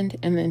happened,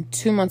 and then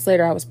 2 months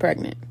later I was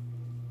pregnant.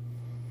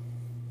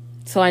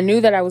 So I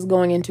knew that I was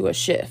going into a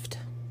shift.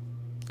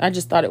 I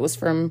just thought it was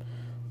from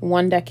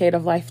one decade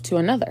of life to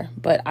another,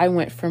 but I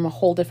went from a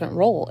whole different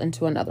role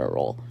into another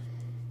role,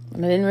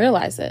 and I didn't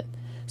realize it.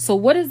 So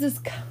what is this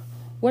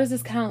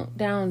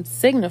countdown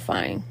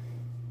signifying?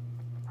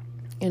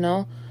 You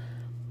know,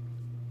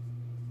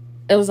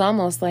 it was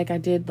almost like I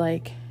did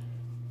like,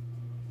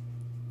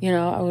 you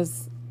know, I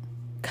was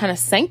kind of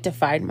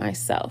sanctified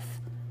myself.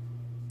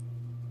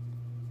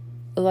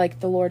 Like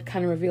the Lord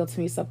kind of revealed to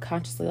me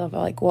subconsciously of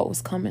like what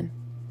was coming.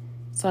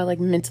 So I like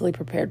mentally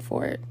prepared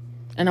for it.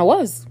 And it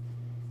was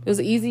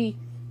easy,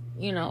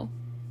 you know,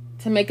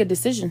 to make a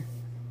decision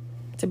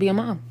to be a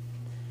mom.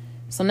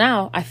 So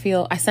now I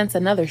sense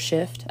another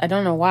shift. I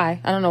don't know why.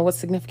 I don't know what's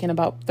significant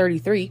about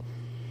 33,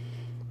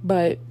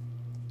 but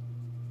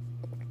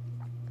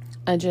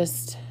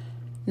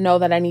know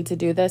that I need to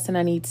do this and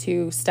I need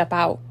to step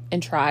out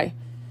and try.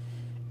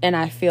 And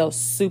I feel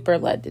super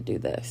led to do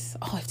this.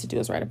 All I have to do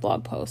is write a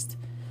blog post.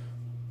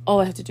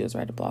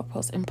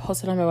 And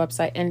post it on my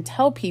website and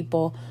tell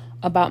people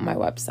about my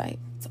website.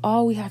 It's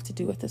all we have to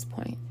do at this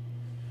point.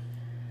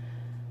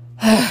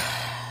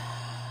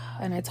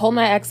 And I told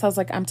my ex, I was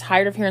like, I'm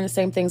tired of hearing the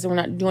same things and we're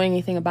not doing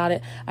anything about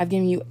it. I've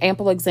given you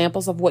ample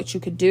examples of what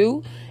you could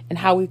do and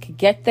how we could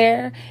get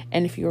there.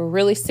 And if you're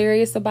really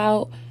serious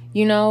about,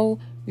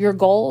 your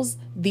goals,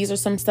 these are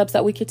some steps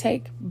that we could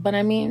take. But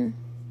I mean,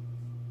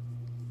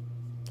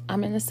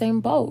 I'm in the same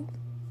boat.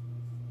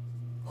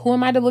 Who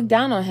am I to look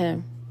down on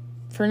him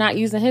for not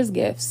using his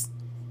gifts?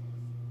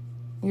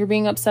 You're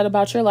being upset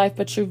about your life,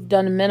 but you've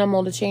done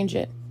minimal to change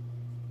it.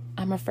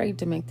 I'm afraid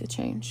to make the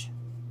change.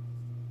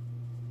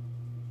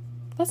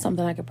 That's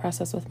something I could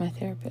process with my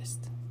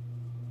therapist.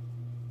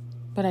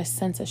 But I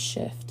sense a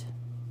shift.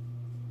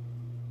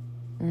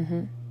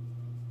 When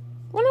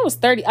I was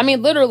 30, I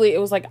mean, literally, it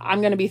was like,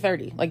 I'm going to be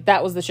 30. Like,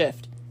 that was the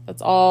shift.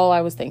 That's all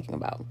I was thinking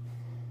about.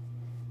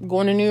 I'm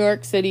going to New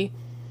York City,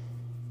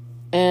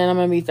 and I'm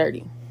going to be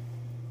 30.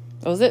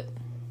 That was it.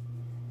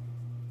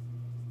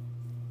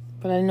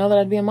 But I didn't know that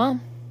I'd be a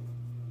mom.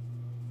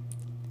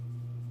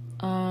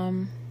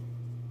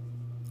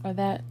 Or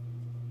that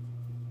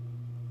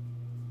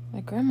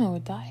my grandma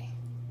would die.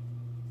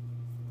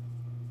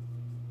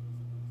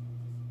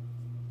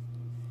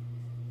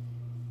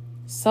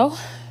 So,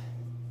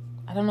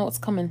 I don't know what's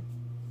coming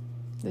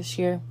this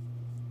year,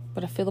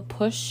 but I feel a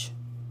push.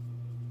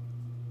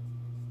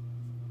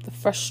 The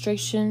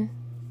frustration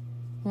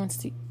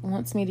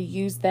wants me to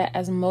use that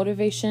as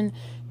motivation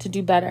to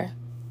do better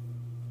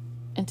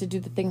and to do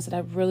the things that I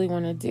really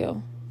want to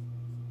do.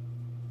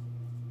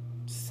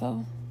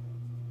 So,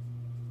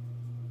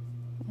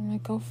 I'm going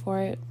to go for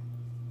it.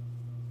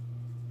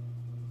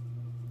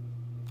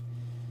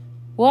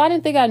 Well, I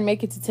didn't think I'd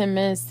make it to 10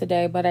 minutes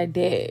today, but I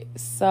did.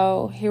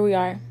 So here we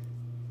are.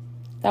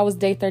 That was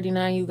day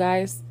 39, you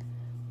guys.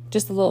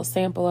 Just a little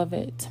sample of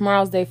it.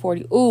 Tomorrow's day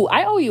 40. Ooh,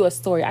 I owe you a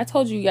story. I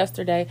told you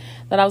yesterday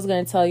that I was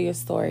going to tell you a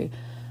story.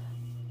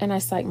 And I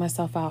psyched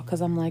myself out because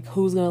I'm like,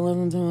 who's going to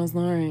listen to my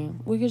story?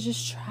 We could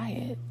just try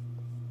it.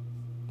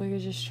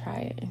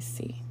 And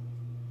see.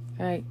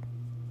 All right.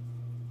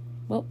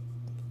 Well,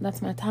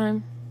 that's my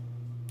time.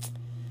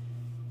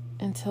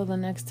 Until the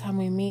next time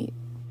we meet,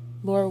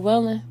 Lord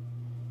willing,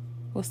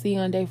 we'll see you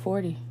on day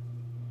 40.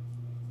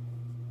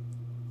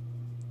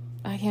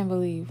 I can't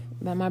believe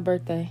that my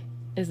birthday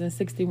is in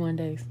 61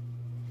 days.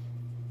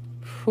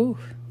 Whew,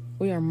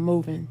 we are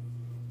moving.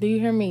 Do you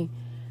hear me?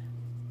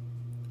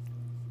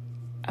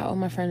 I owe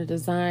my friend a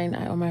design.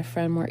 I owe my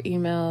friend more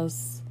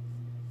emails.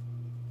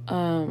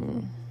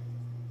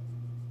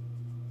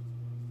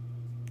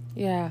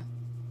 Yeah.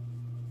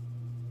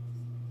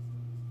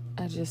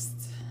 I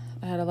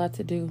had a lot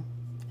to do.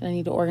 And I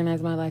need to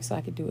organize my life so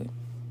I could do it.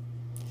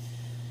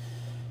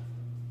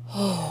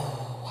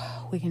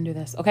 Oh, we can do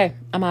this. Okay,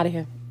 I'm out of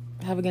here.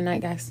 Have a good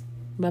night, guys.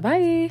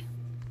 Bye-bye.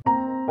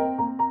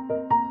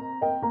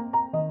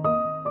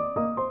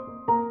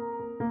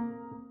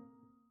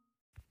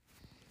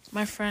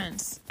 My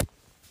friends,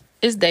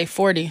 it's day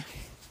 40.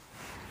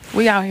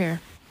 We out here.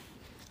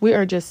 We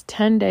are just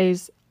 10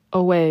 days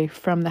away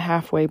from the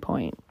halfway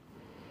point.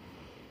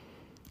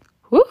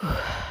 Woo!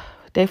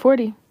 Day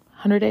 40.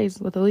 100 days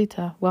with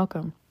Aleta.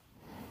 Welcome.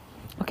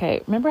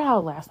 Okay, remember how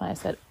last night I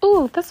said,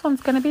 ooh, this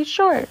one's going to be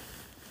short.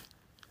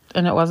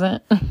 And it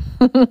wasn't.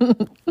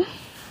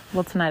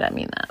 Well, tonight I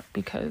mean that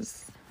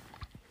because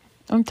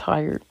I'm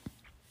tired.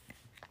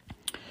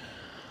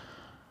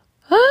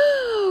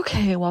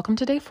 Okay, welcome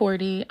to day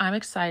 40. I'm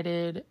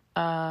excited.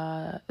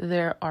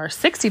 There are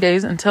 60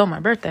 days until my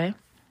birthday.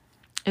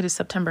 It is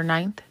September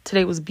 9th.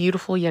 Today was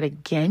beautiful yet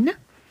again.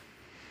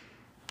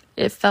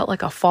 It felt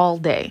like a fall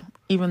day,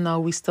 even though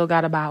we still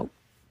got about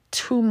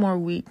 2 more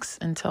weeks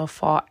until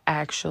fall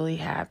actually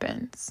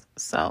happens.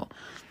 So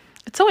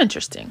it's so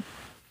interesting.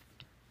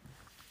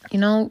 You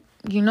know,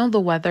 the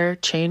weather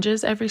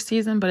changes every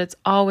season, but it's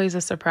always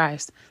a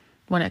surprise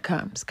when it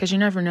comes because you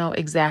never know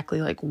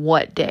exactly like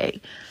what day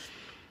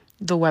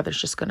the weather's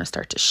just going to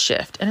start to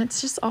shift. And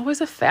it's just always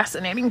a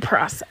fascinating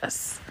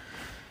process.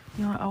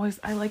 You know,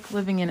 I like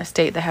living in a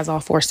state that has all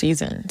 4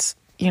 seasons.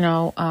 You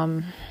know,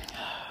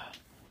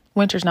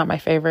 winter's not my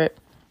favorite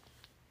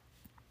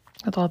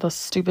with all the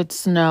stupid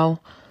snow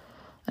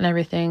and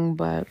everything,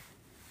 but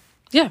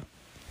yeah,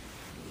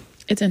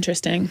 it's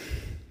interesting.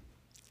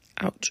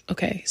 Ouch.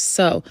 Okay,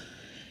 so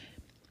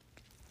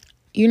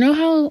you know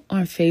how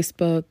on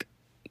Facebook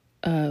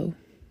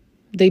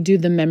they do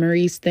the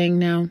memories thing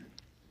now,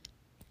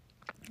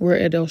 where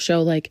it'll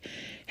show like,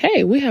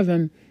 hey, we have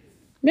a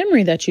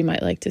memory that you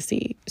might like to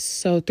see.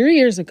 So 3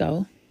 years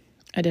ago,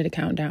 I did a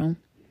countdown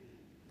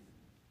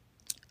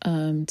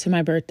to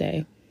my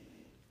birthday.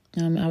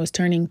 I was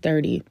turning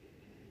 30.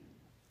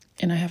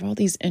 And I have all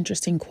these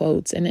interesting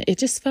quotes. And it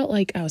just felt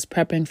like I was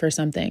prepping for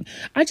something.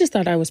 I just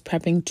thought I was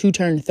prepping to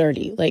turn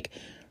 30. Like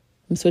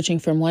I'm switching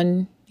from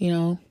one,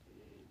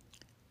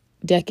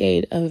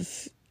 decade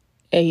of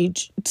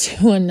age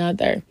to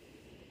another.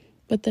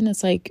 But then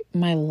it's like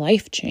my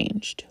life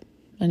changed.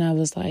 And I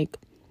was like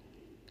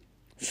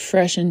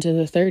fresh into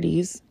the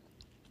 30s.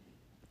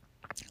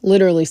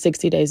 Literally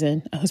 60 days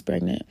in, I was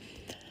pregnant.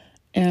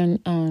 And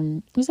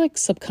it was like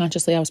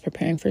subconsciously I was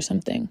preparing for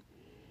something.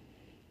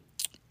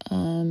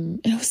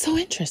 And it was so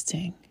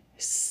interesting.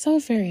 So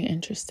very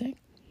interesting.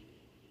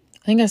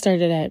 I think I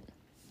started at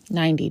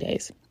 90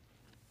 days.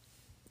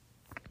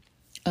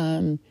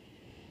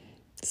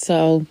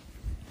 So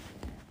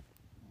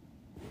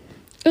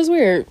it was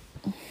weird.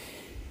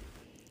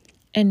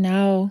 And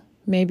now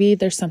maybe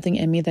there's something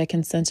in me that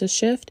can sense a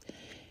shift.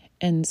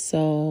 And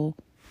so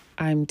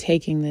I'm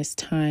taking this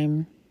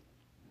time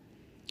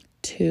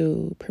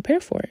to prepare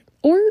for it.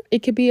 Or it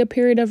could be a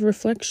period of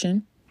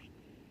reflection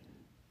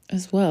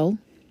as well.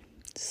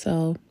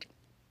 So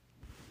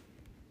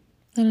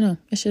I don't know.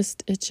 It's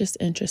just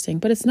interesting.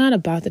 But it's not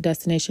about the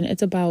destination.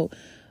 It's about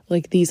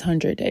like these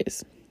 100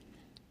 days.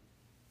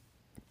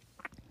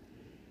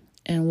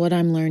 And what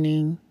I'm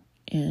learning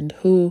and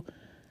who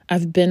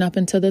I've been up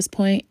until this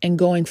point, and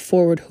going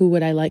forward, who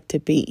would I like to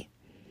be?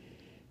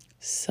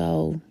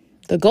 So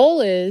the goal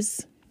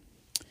is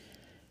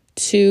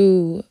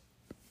to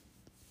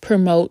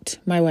promote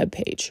my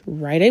webpage,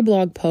 write a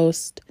blog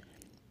post,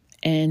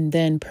 and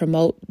then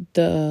promote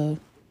the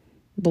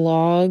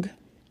blog,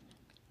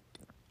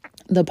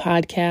 the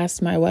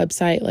podcast, my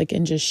website, like,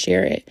 and just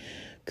share it.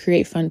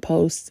 Create fun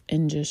posts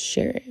and just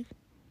share it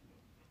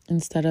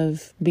instead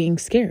of being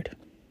scared.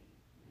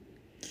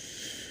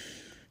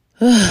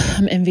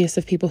 I'm envious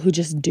of people who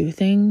just do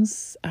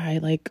things. I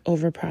like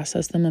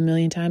overprocess them a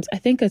million times. I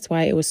think that's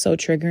why it was so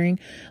triggering.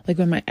 Like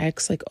when my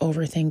ex like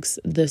overthinks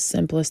the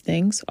simplest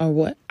things, or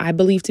what I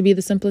believe to be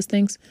the simplest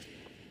things.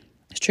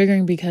 It's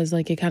triggering because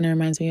like it kind of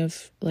reminds me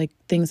of like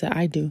things that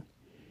I do.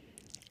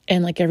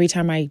 And like every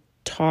time I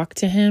talk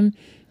to him,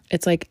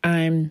 it's like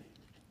well,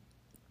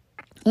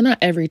 not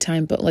every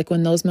time, but like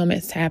when those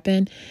moments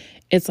happen,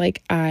 it's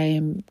like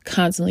I'm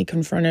constantly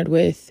confronted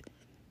with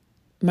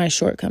my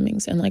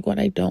shortcomings and like what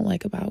I don't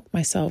like about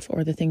myself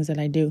or the things that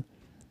I do.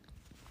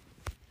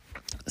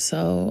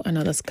 So I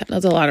know that's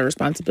a lot of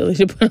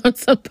responsibility to put on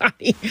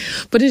somebody,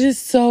 but it is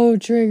so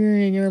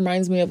triggering. It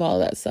reminds me of all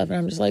that stuff. And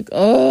I'm just like,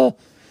 oh,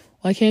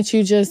 why can't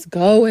you just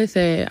go with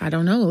it? I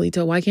don't know,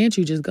 Aleta, why can't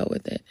you just go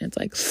with it? And it's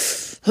like,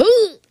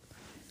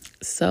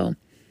 so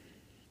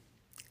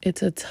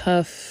it's a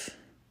tough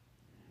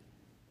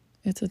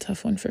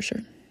one for sure.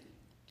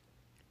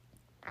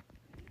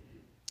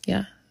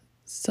 Yeah.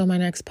 So my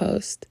next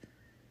post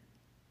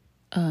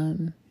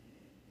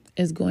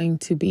is going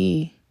to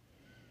be,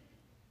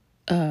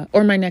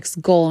 or my next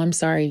goal,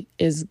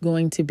 is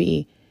going to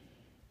be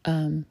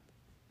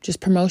just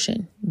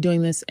promotion,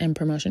 doing this and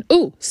promotion.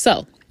 Ooh,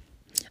 so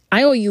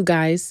I owe you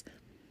guys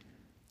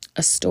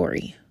a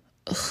story.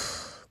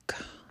 Oh,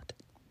 God.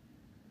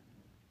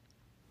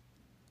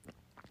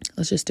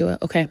 Let's just do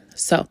it. Okay,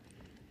 so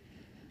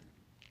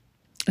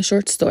a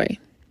short story.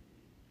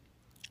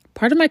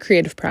 Part of my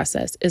creative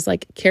process is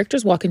like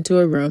characters walk into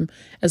a room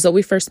as though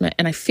we first met.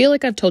 And I feel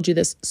like I've told you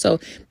this, so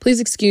please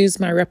excuse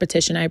my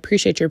repetition. I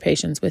appreciate your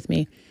patience with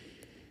me.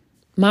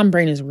 Mom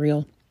brain is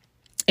real.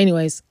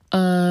 Anyways,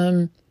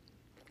 so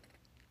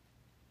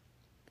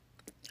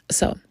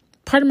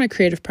part of my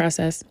creative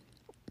process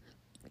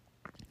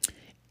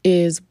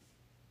is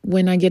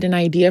when I get an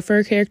idea for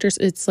a character,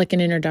 it's like an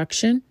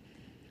introduction.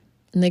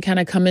 And they kind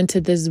of come into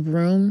this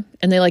room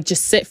and they like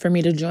just sit for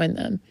me to join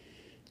them.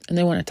 And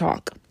they want to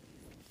talk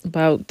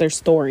about their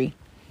story.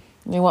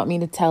 They want me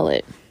to tell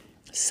it.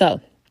 So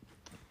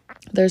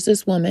there's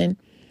this woman.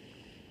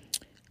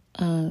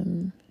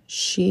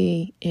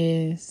 She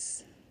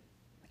is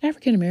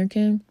African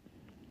American.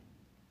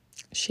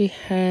 She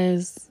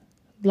has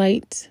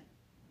light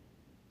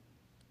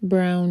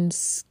brown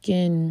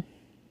skin.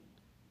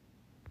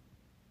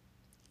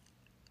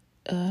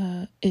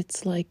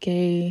 It's like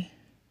the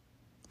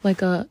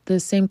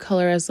same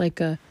color as like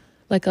a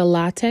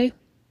latte,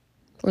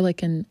 or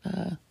like an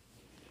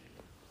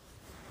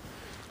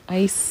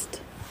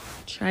iced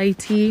chai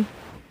tea.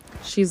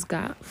 She's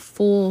got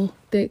full,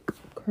 thick,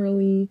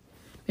 curly,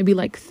 maybe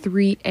like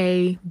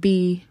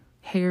 3A-B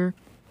hair.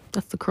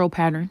 That's the curl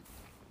pattern.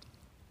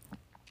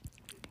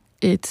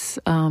 It's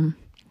a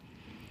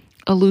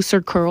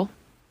looser curl,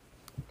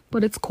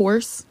 but it's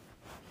coarse.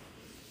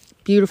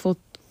 Beautiful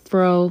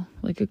fro,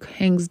 like it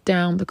hangs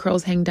down. The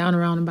curls hang down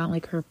around about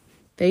like her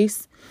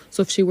face.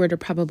 So if she were to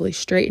probably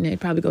straighten it,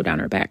 it'd probably go down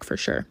her back for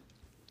sure.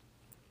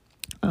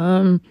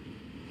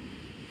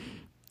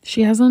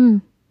 She has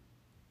on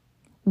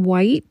a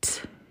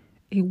white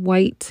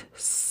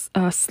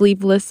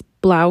sleeveless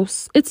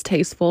blouse. It's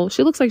tasteful.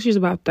 She looks like she's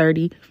about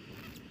 30.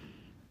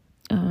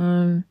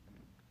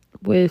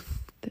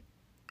 With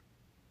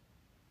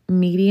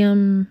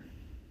medium,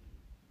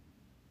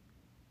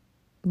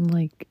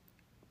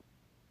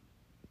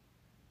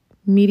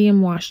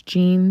 wash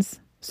jeans.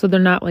 So they're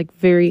not like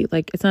very,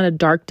 like, it's not a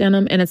dark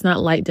denim and it's not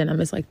light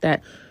denim. It's like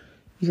that,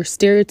 your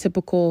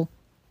stereotypical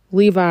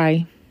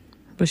Levi,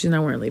 but she's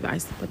not wearing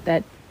Levi's, but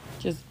that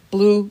just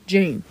blue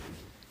jean.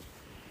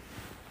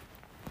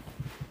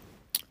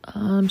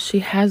 She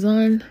has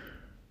on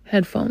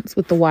headphones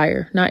with the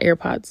wire, not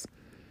AirPods.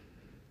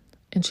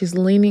 And she's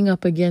leaning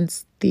up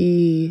against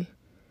the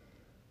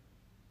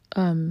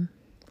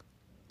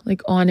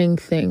like awning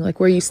thing, like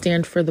where you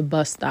stand for the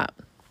bus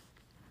stop.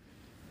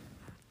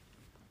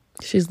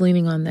 She's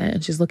leaning on that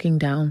and she's looking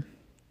down.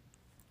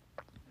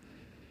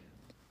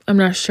 I'm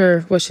not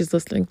sure what she's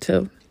listening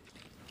to.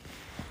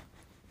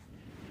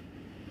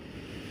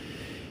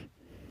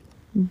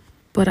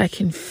 But I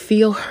can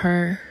feel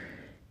her,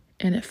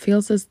 and it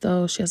feels as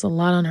though she has a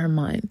lot on her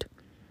mind.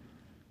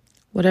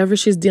 Whatever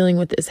she's dealing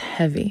with is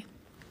heavy.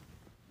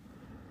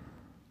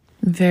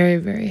 Very,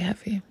 very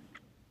heavy.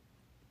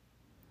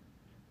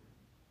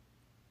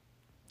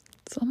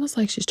 It's almost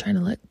like she's trying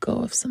to let go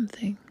of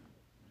something.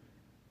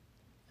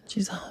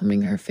 She's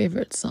humming her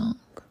favorite song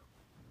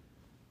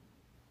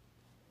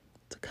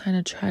to kind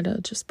of try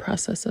to just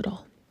process it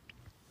all.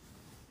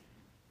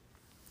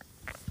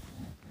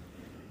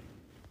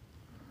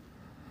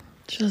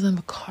 She doesn't have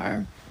a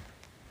car.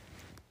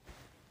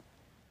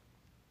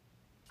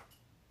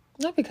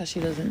 Not because she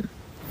doesn't,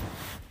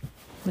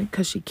 like,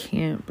 because she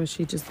can't, but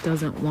she just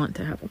doesn't want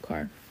to have a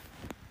car.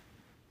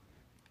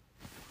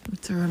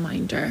 It's a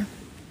reminder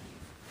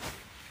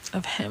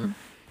of him.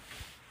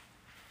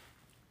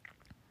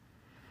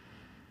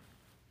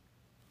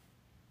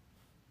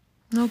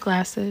 No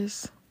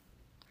glasses,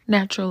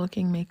 natural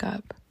looking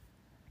makeup.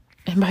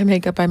 And by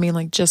makeup, I mean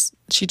like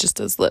she just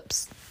does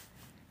lips.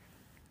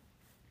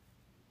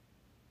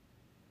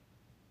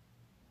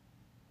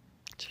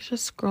 She's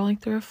just scrolling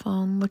through her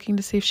phone, looking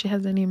to see if she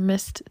has any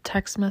missed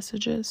text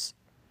messages.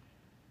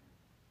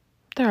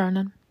 There are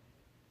none.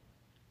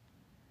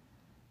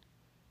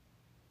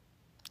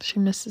 She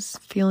misses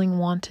feeling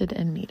wanted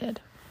and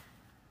needed.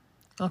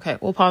 Okay,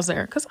 we'll pause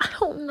there because I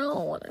don't know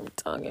what I'm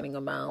talking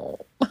about.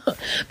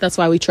 That's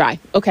why we try.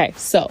 Okay,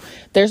 so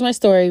there's my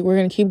story. We're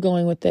going to keep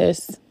going with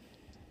this.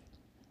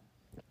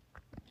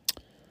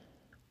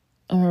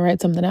 I'm going to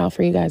write something out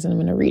for you guys and I'm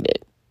going to read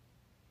it.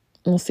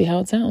 And we'll see how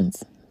it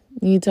sounds.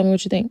 You tell me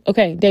what you think.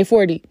 Okay, day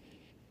 40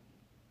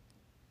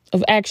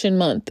 of Action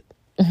Month.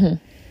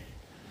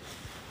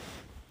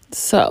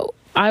 So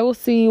I will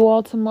see you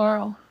all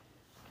tomorrow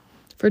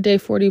for day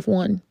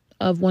 41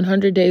 of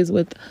 100 Days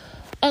with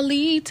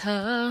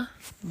Aleta.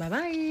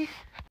 Bye-bye.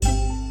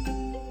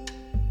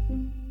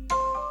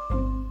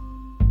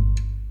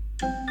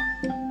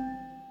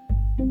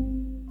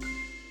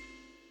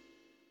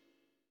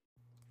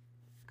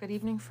 Good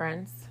evening,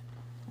 friends.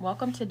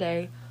 Welcome to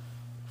day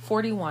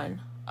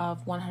 41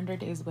 of 100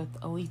 Days with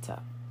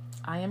Aleta.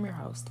 I am your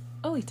host,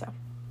 Aleta.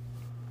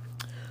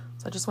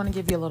 So I just want to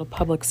give you a little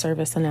public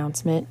service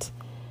announcement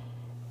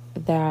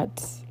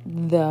that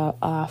the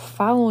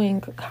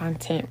following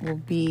content will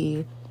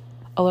be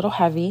a little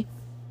heavy,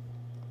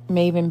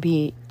 may even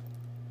be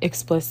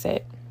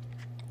explicit.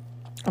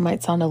 I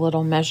might sound a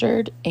little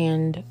measured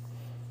and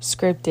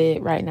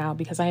scripted right now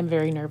because I am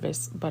very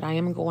nervous, but I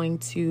am going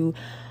to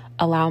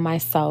allow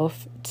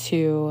myself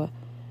to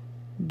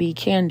be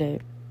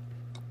candid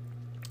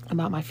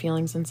about my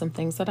feelings and some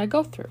things that I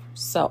go through.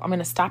 So I'm going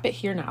to stop it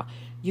here now.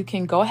 You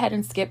can go ahead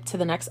and skip to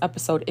the next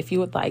episode if you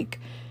would like.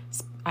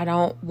 I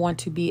don't want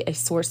to be a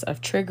source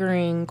of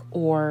triggering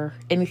or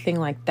anything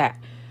like that.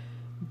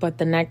 But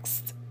the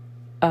next,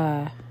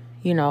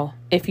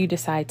 if you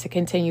decide to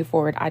continue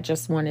forward, I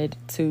just wanted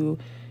to,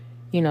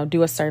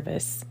 do a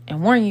service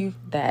and warn you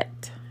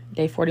that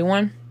day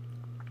 41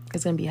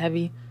 is going to be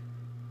heavy,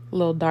 a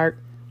little dark,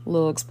 a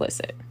little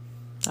explicit.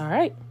 All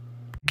right.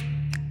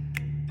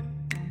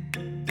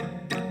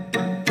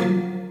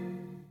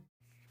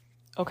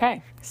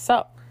 Okay,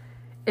 so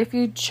if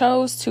you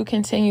chose to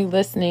continue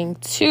listening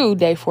to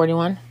day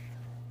 41,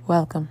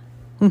 welcome.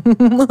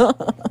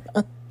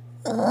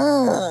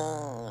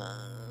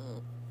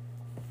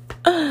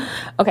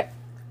 Okay,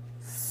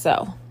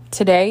 so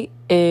today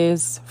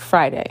is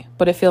Friday,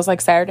 but it feels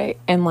like Saturday,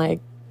 and like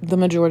the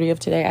majority of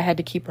today, I had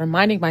to keep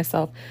reminding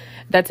myself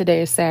that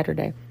today is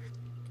Saturday.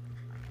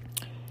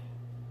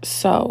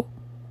 So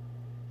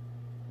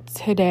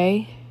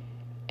today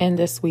and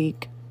this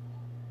week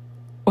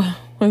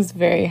was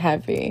very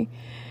heavy.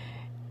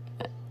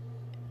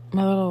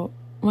 My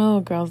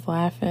little girl's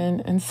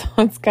laughing, and so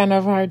it's kind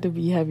of hard to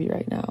be heavy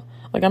right now.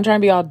 Like, I'm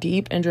trying to be all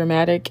deep and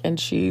dramatic, and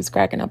she's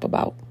cracking up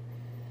about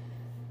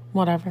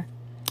whatever.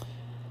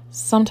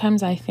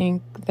 Sometimes I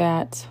think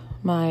that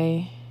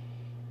my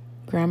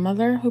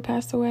grandmother who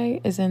passed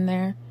away is in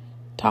there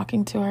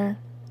talking to her,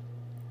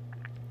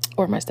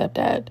 or my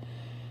stepdad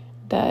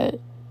that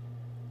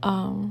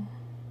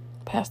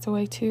passed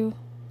away too.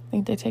 I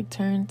think they take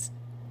turns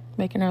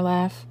making her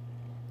laugh,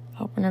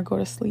 helping her go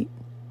to sleep.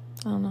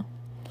 I don't know.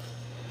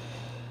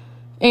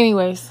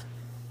 Anyways,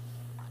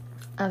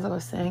 as I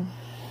was saying,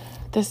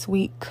 this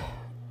week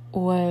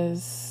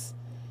was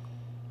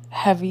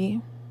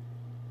heavy,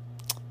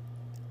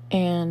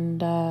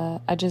 and I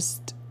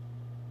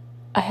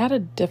had a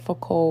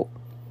difficult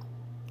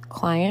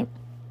client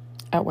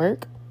at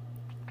work.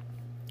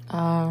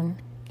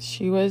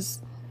 She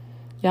was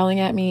yelling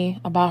at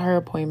me about her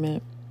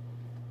appointment,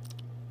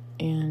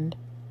 and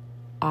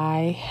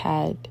I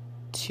had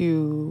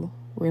to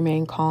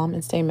remain calm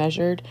and stay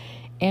measured.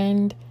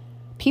 And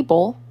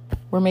people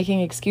were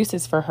making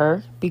excuses for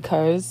her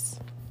because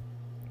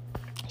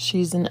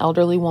she's an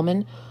elderly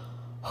woman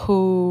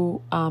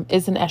who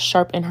isn't as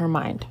sharp in her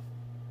mind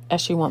as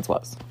she once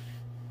was.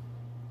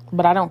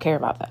 But I don't care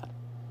about that.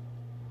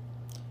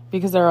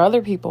 Because there are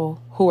other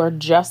people who are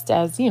just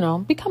as,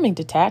 becoming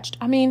detached.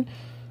 I mean,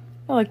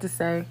 I like to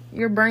say,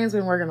 your brain's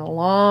been working a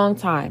long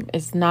time.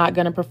 It's not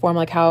going to perform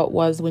like how it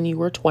was when you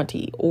were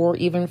 20 or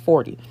even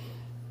 40.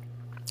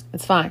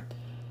 It's fine.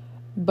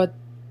 But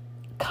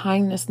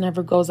kindness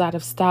never goes out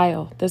of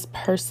style. This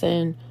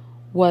person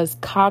was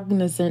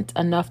cognizant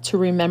enough to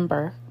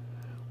remember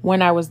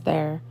when I was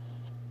there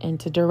and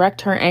to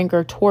direct her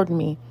anger toward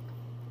me,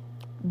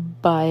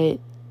 but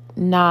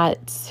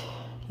not,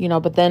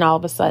 but then all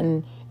of a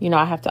sudden,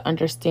 I have to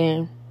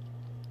understand.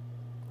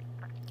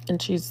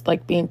 And she's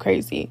like being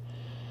crazy.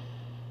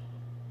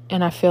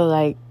 And I feel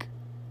like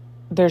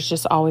there's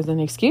just always an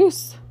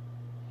excuse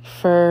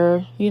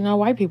for,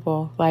 white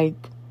people. Like,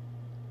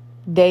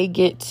 they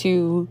get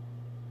to,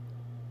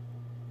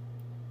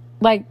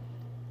 like,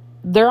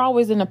 they're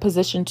always in a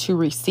position to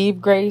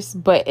receive grace,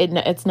 but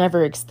it's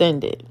never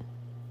extended.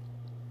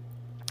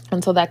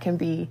 And so that can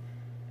be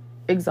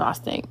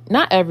exhausting.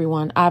 Not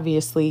everyone,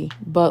 obviously,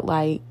 but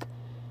like,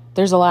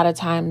 there's a lot of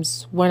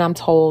times when I'm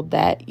told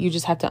that you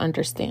just have to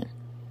understand.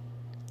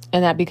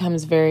 And that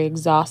becomes very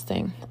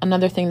exhausting.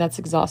 Another thing that's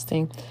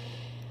exhausting,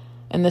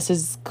 and this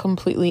is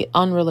completely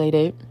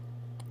unrelated,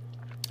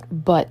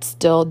 but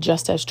still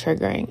just as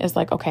triggering, is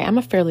like, okay, I'm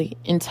a fairly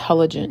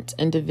intelligent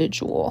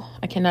individual.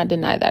 I cannot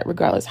deny that.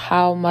 Regardless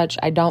how much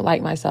I don't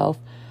like myself,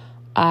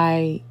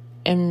 I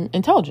am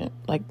intelligent.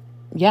 Like,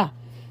 yeah.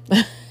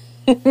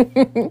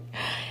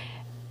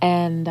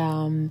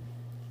 And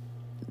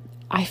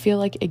I feel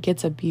like it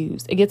gets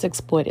abused. It gets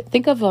exploited.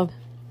 Think of a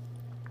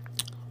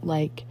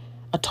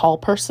tall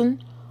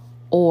person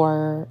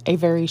or a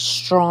very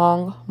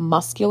strong,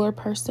 muscular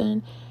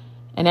person.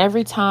 And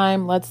every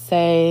time, let's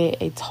say,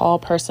 a tall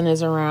person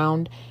is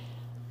around,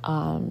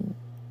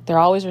 they're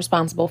always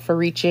responsible for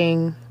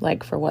reaching,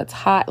 for what's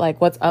hot,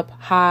 what's up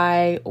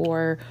high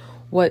or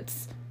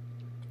what's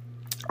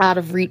out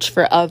of reach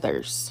for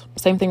others.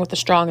 Same thing with a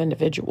strong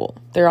individual.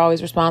 They're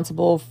always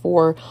responsible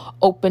for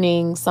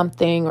opening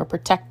something or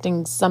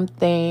protecting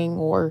something,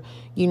 or,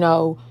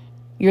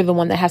 you're the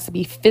one that has to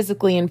be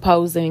physically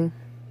imposing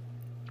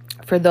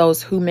for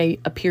those who may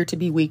appear to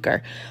be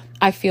weaker.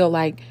 I feel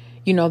like,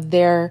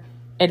 their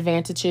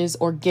advantages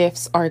or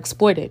gifts are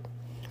exploited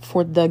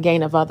for the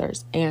gain of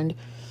others. And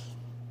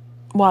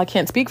while I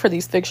can't speak for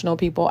these fictional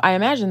people, I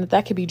imagine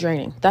that could be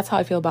draining. That's how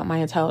I feel about my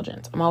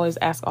intelligence. I'm always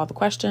asked all the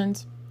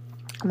questions.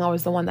 I'm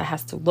always the one that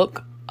has to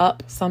look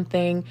up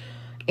something,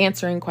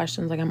 answering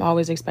questions. I'm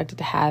always expected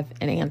to have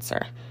an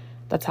answer.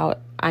 That's how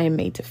I am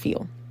made to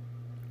feel.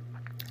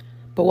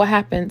 But what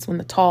happens when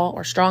the tall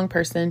or strong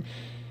person,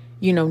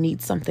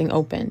 needs something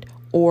opened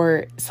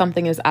or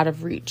something is out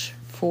of reach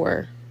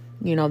for,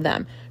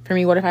 them? For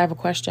me, what if I have a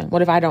question?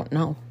 What if I don't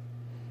know?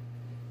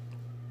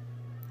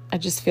 I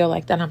just feel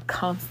like that I'm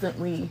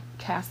constantly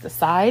cast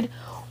aside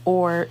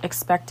or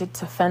expected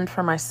to fend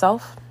for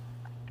myself.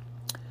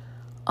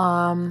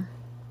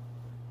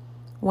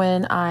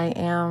 When I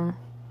am,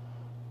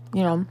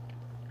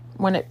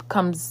 when it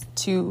comes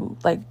to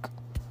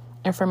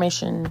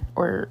information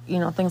or,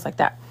 things like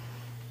that.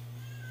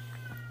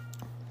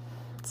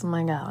 It's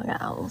my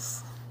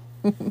gals.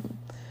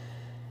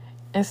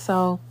 And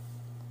so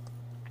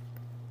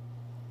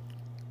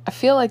I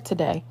feel like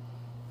today,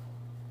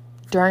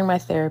 during my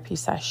therapy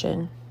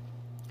session,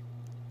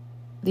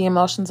 the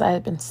emotions I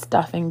had been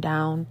stuffing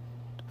down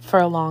for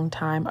a long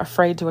time,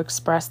 afraid to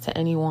express to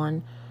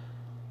anyone,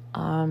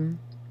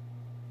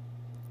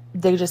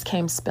 they just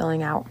came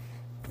spilling out.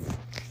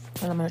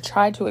 And I'm going to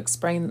try to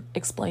explain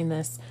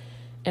this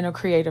in a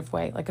creative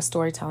way, like a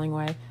storytelling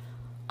way.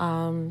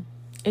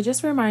 It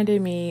just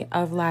reminded me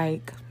of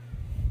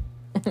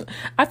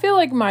I feel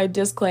like my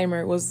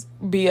disclaimer was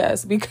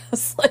BS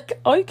because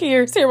all you can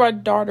hear is my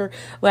daughter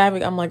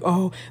laughing. I'm like,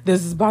 oh,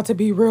 this is about to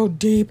be real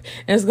deep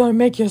and it's going to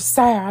make you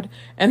sad.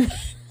 And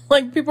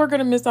people are going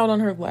to miss out on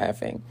her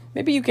laughing.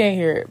 Maybe you can't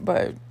hear it,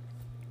 but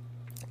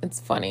it's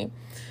funny.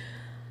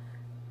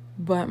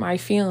 But my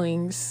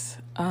feelings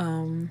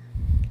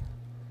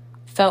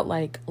felt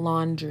like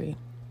laundry,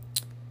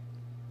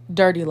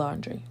 dirty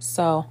laundry.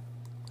 So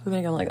I'm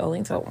thinking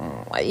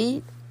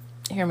wait,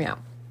 hear me out.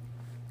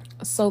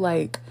 So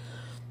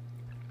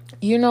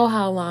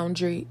how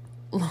laundry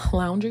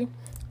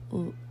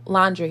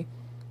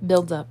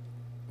builds up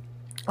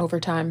over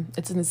time.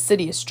 It's an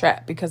insidious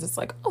trap because it's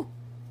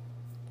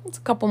it's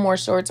a couple more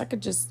shorts. I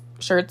could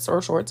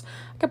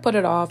put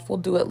it off. We'll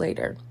do it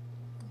later.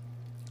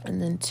 And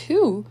then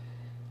 2,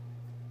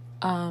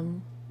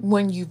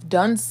 when you've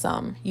done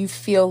some, you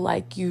feel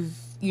like you've,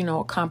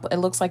 accomplished, it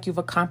looks like you've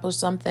accomplished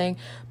something,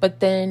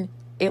 but then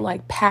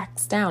it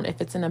packs down.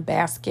 If it's in a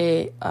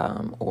basket,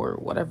 or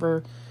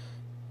whatever,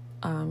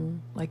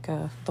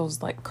 those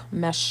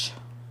mesh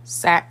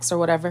sacks or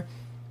whatever,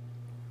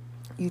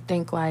 you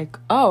think like,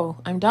 oh,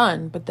 I'm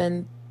done. But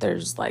then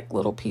there's like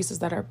little pieces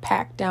that are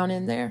packed down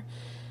in there.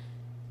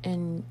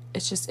 And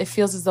it's just, it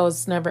feels as though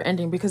it's never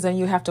ending, because then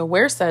you have to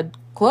wear said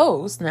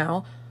clothes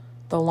now,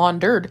 the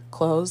laundered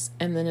clothes.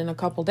 And then in a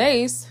couple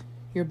days,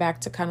 you're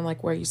back to kind of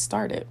like where you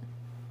started.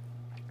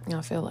 And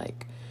I feel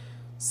like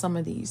some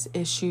of these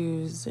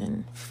issues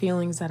and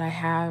feelings that I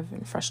have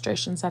and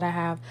frustrations that I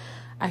have,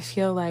 I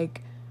feel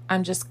like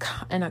I'm just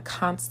in a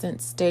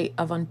constant state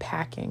of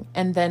unpacking.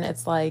 And then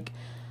it's like,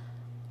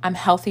 I'm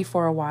healthy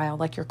for a while,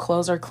 like your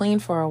clothes are clean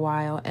for a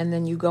while, and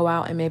then you go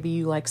out and maybe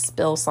you like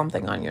spill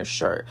something on your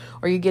shirt,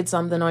 or you get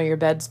something on your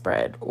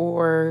bedspread,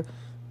 or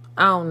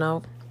I don't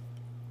know,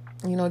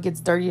 it gets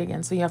dirty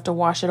again, so you have to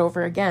wash it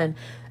over again.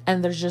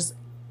 And there's just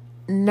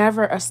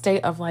never a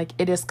state of like,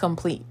 it is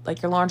complete.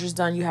 Like your laundry's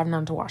done, you have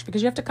none to wash,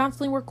 because you have to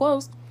constantly wear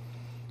clothes.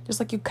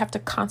 Just like you have to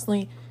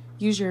constantly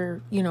use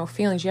your,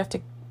 feelings. You have to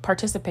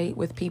participate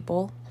with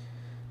people.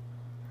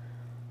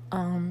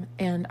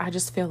 And I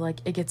just feel like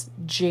it gets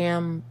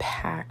jam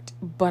packed,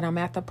 but I'm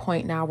at the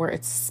point now where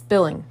it's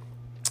spilling.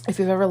 If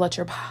you've ever let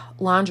your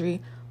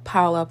laundry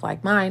pile up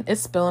like mine,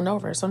 it's spilling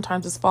over.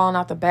 Sometimes it's falling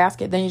out the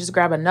basket. Then you just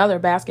grab another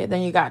basket.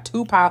 Then you got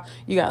two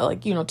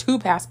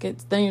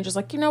baskets. Then you're just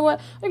like, you know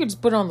what? I could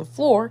just put it on the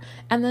floor.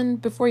 And then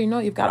before you know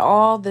it, you've got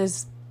all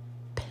this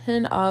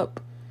pin up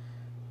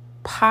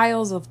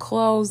piles of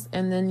clothes.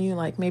 And then you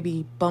like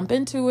maybe bump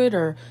into it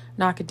or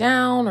knock it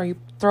down, or you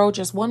throw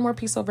just one more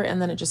piece over it,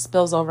 and then it just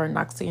spills over and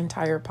knocks the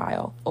entire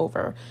pile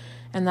over.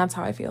 And that's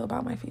how I feel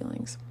about my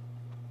feelings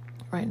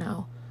right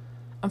now.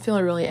 I'm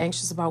feeling really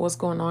anxious about what's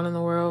going on in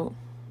the world.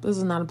 This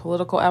is not a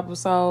political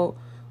episode,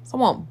 so I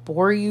won't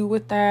bore you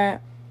with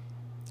that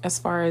as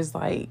far as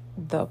like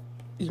the,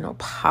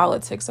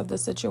 politics of the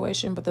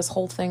situation. But this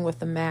whole thing with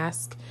the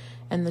mask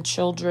and the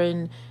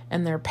children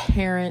and their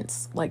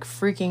parents like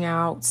freaking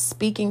out,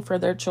 speaking for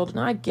their children.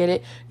 I get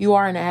it. You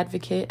are an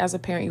advocate as a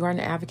parent. You are an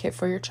advocate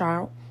for your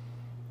child.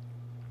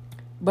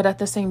 But at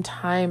the same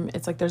time,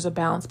 it's like there's a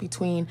balance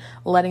between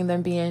letting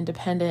them be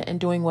independent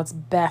and doing what's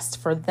best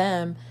for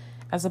them,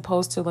 as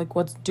opposed to like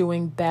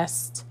doing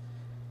what's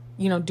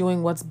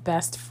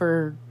best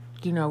for,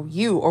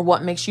 you, or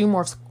what makes you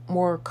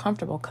more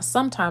comfortable. Because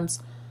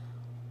sometimes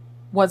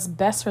what's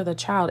best for the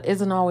child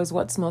isn't always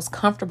what's most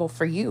comfortable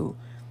for you.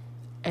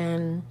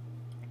 And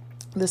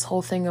this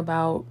whole thing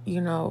about,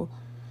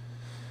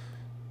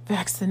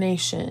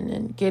 vaccination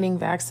and getting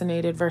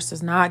vaccinated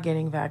versus not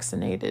getting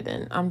vaccinated.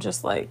 And I'm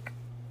just like,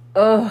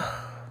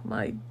 oh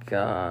my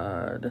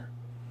God.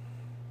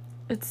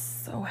 It's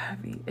so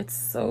heavy. It's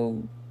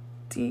so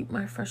deep,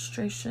 my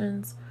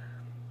frustrations.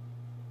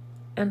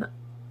 And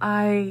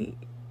I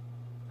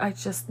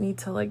just need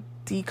to like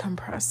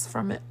decompress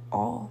from it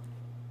all.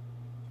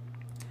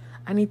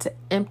 I need to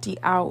empty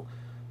out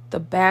the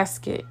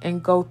basket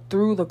and go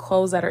through the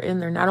clothes that are in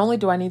there. Not only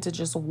do I need to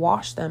just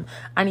wash them,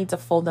 I need to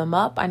fold them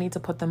up. I need to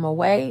put them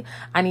away.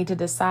 I need to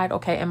decide,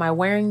 okay, am I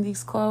wearing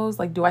these clothes?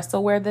 Like, do I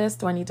still wear this?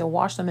 Do I need to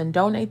wash them and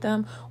donate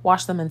them?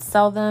 Wash them and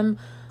sell them?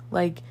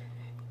 Like,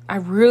 I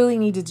really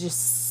need to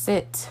just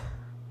sit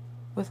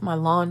with my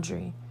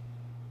laundry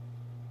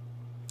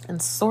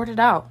and sort it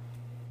out,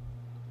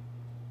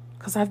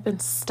 because I've been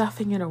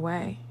stuffing it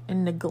away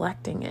and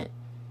neglecting it.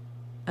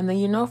 And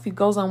then, if it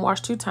goes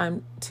unwashed too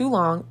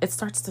long, it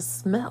starts to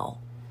smell.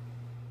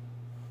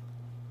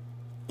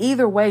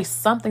 Either way,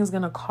 something's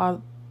going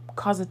to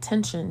cause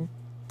attention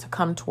to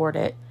come toward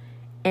it.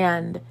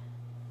 And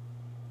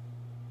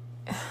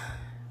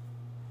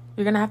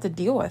you're going to have to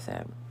deal with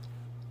it.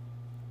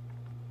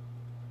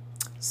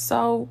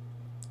 So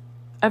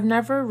I've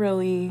never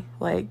really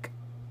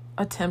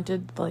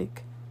attempted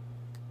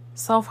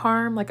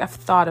self-harm. I've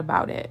thought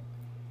about it.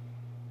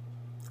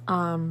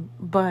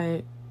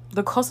 But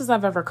the closest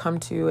I've ever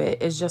come to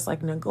it is just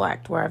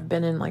neglect, where I've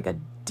been in a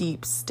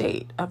deep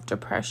state of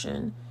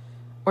depression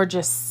or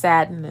just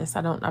sadness.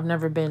 I've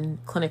never been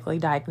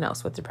clinically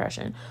diagnosed with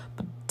depression,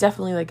 but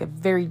definitely a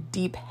very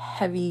deep,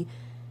 heavy,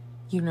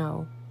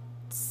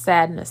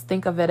 sadness.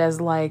 Think of it as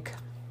all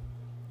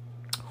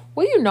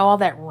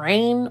that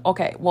rain.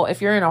 Okay. Well,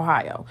 if you're in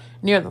Ohio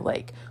near the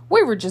lake,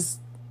 we were just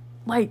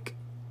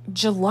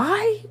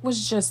July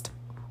was just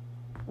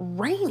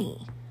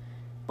rainy.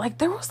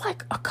 There was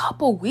a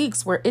couple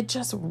weeks where it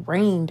just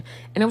rained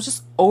and it was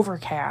just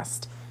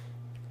overcast.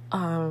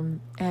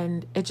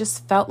 And it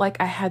just felt like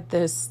I had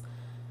this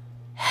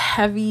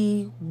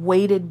heavy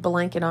weighted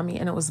blanket on me,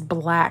 and it was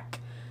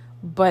black.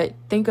 But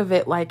think of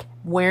it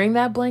wearing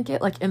that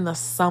blanket in the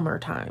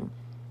summertime.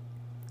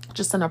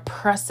 Just an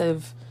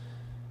oppressive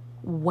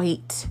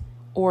weight.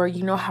 Or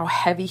how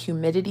heavy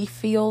humidity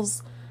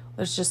feels.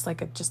 There's just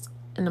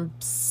an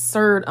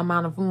absurd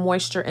amount of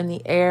moisture in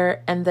the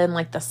air, and then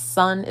the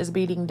sun is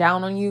beating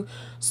down on you.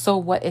 So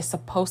what is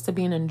supposed to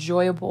be an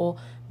enjoyable,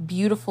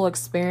 beautiful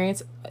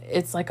experience,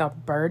 it's like a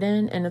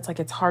burden, and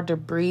it's hard to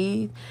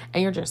breathe,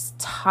 and you're just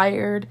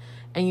tired,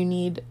 and you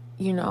need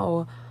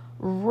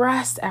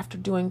rest after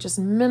doing just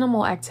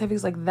minimal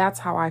activities.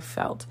 That's how I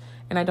felt.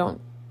 And I don't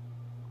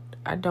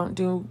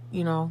do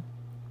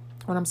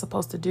what I'm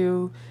supposed to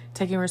do,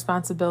 taking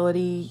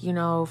responsibility,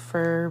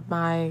 for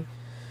my,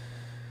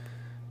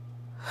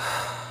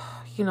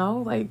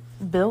 like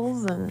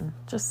bills and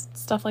just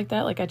stuff like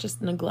that. Like I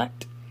just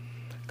neglect,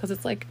 because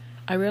it's like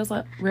I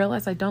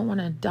realize I don't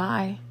want to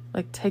die,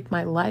 like take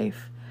my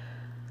life.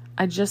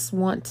 I just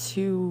want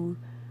to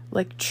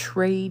like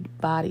trade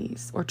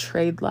bodies or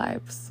trade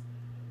lives.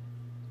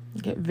 I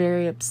get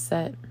very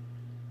upset,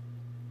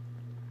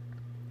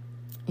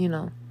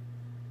 with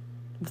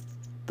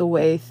the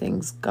way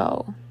things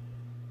go.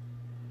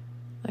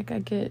 Like I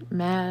get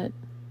mad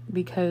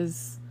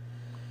because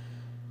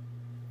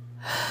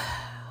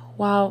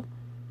while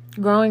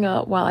growing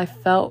up, while I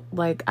felt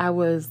like I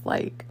was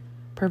like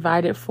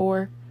provided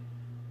for,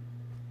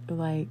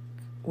 like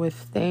with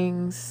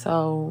things,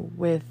 so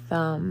with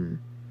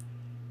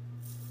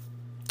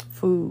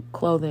food,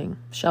 clothing,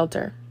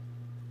 shelter,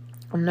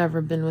 I've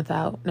never been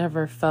without,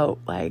 never felt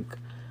like,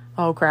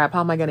 oh crap,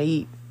 how am I gonna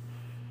eat?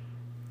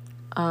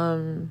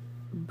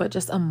 But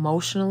just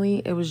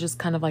emotionally, it was just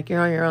kind of like,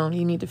 you're on your own,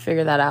 you need to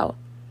figure that out.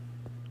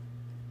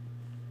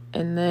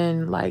 And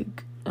then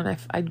like when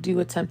I do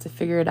attempt to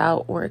figure it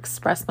out or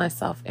express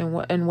myself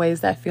in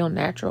ways that feel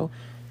natural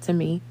to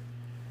me,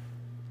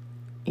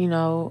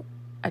 I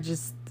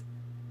was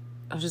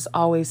just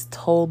always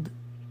told,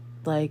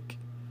 like,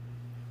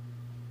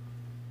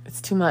 it's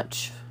too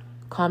much.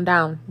 Calm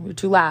down. You're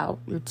too loud.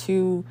 You're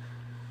too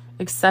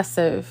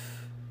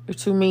excessive. You're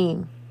too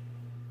mean.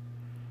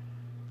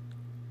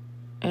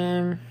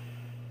 And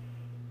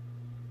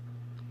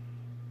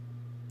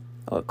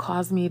it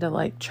caused me to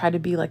like try to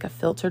be like a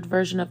filtered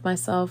version of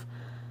myself.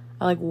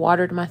 I like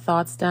watered my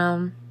thoughts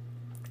down.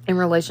 In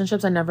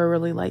relationships, I never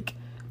really like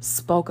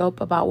spoke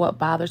up about what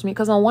bothers me,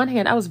 because on one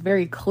hand I was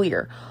very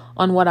clear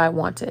on what I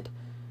wanted,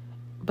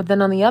 but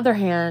then on the other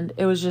hand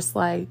it was just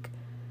like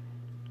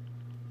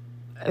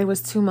it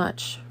was too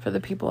much for the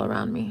people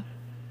around me.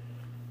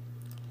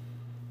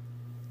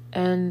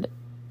 And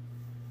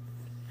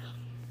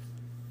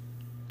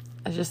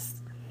it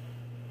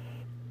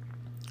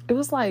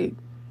was like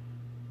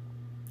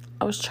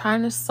I was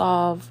trying to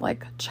solve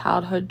like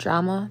childhood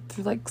drama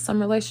through like some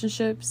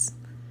relationships.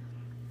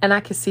 And I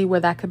could see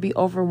where that could be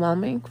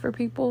overwhelming for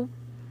people,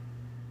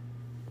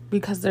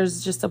 because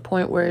there's just a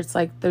point where it's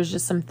like there's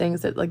just some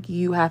things that like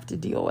you have to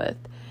deal with.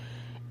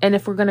 And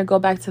if we're going to go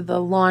back to the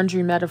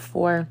laundry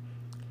metaphor,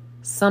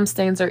 some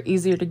stains are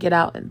easier to get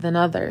out than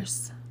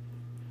others.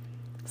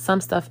 Some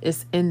stuff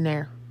is in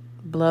there.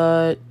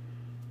 Blood,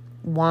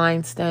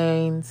 wine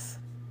stains,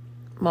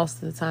 most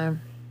of the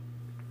time.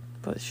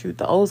 But shoot,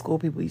 the old school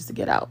people used to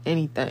get out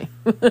anything.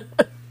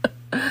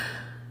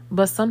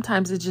 But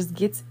sometimes it just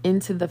gets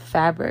into the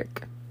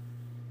fabric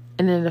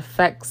and it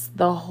affects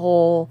the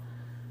whole,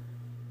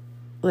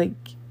 like,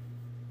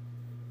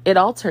 it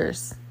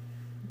alters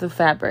the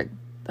fabric.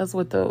 That's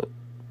what the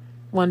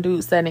one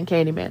dude said in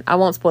Candyman. I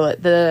won't spoil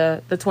it.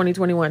 The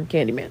 2021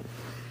 Candyman.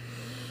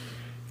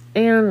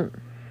 And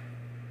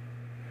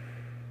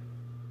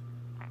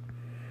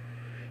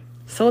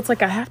so it's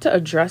like I have to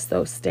address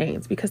those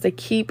stains because they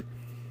keep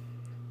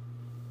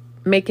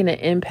making an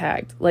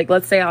impact. Like,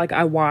 let's say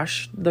I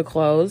wash the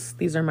clothes.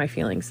 These are my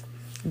feelings.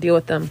 Deal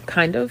with them,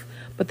 kind of.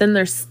 But then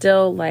there's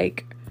still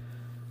like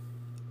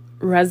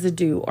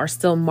residue or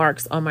still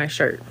marks on my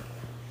shirt.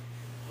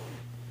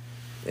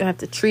 You have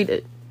to treat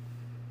it.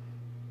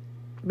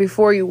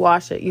 Before you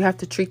wash it, you have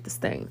to treat the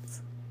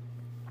stains.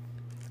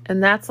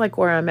 And that's like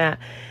where I'm at.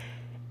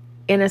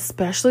 And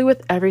especially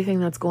with everything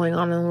that's going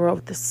on in the world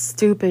with this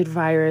stupid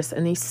virus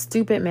and these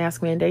stupid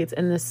mask mandates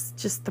and this,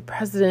 just the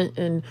president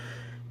and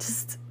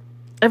just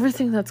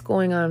everything that's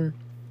going on.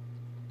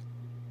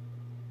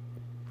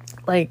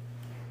 Like,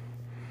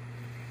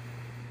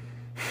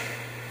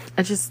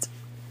 I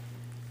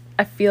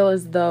feel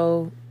as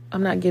though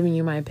I'm not giving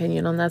you my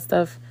opinion on that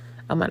stuff.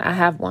 I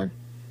have one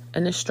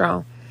and it's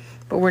strong,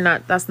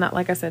 but that's not,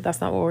 like I said,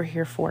 that's not what we're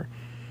here for.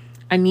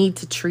 I need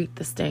to treat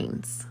the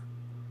stains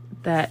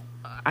that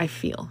I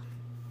feel.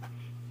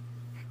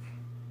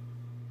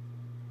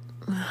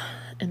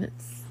 And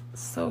it's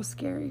so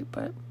scary,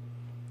 but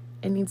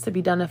it needs to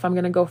be done. If I'm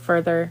going to go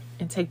further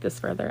and take this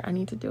further, I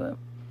need to do it.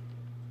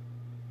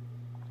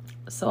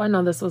 So I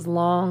know this was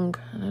long,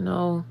 and I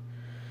know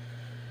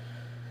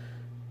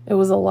it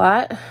was a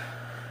lot.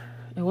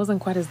 It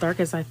wasn't quite as dark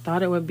as I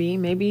thought it would be.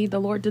 Maybe the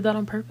Lord did that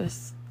on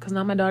purpose, because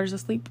now my daughter's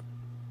asleep.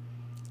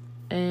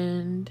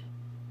 And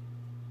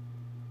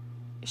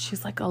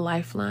she's like a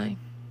lifeline.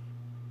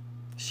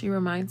 She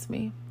reminds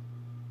me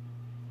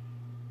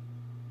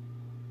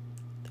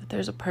that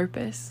there's a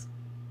purpose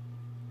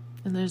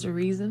and there's a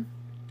reason,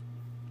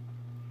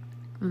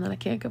 and that I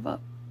can't give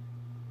up.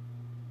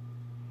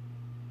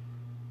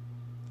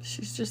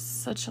 She's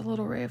just such a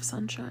little ray of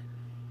sunshine.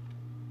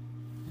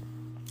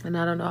 And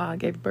I don't know how I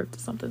gave birth to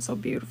something so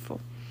beautiful.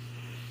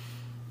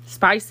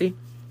 Spicy,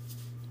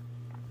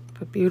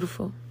 but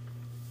beautiful.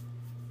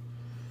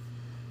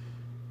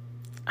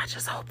 I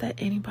just hope that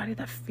anybody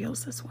that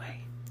feels this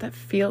way, that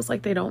feels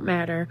like they don't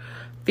matter,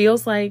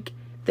 feels like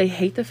they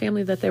hate the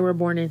family that they were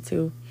born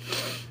into,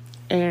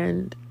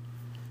 and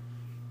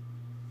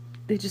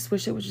they just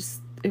wish it was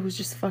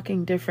just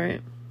fucking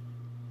different.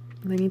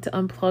 They need to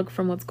unplug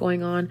from what's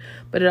going on,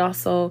 but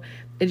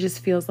it just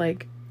feels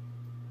like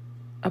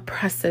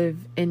oppressive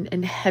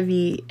and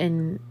heavy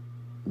and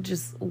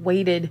just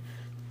weighted.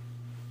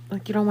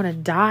 Like you don't want to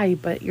die,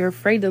 but you're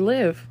afraid to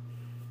live.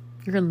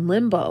 You're in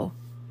limbo.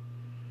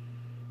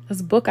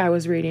 This book I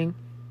was reading,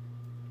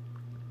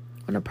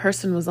 when a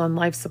person was on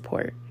life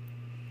support,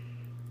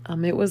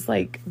 it was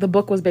like, the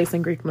book was based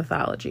in Greek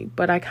mythology,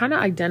 but I kind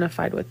of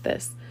identified with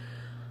this.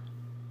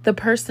 The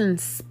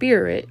person's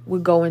spirit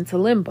would go into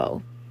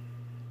limbo,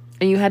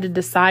 and you had to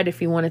decide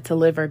if you wanted to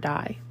live or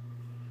die.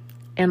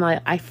 And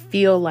I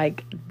feel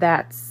like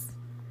that's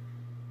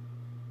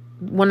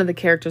one of the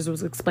characters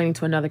was explaining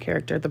to another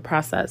character the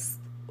process,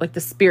 like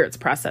the spirit's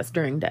process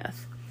during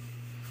death.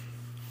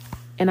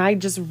 And I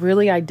just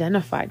really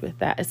identified with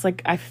that. It's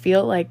like, I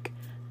feel like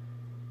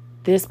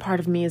this part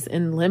of me is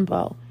in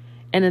limbo.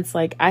 And it's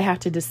like, I have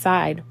to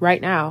decide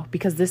right now,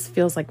 because this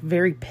feels like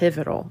very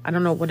pivotal. I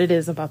don't know what it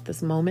is about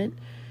this moment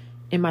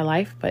in my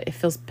life, but it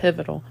feels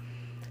pivotal.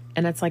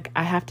 And it's like,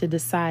 I have to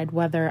decide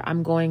whether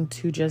I'm going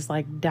to just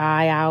like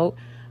die out.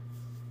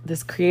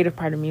 This creative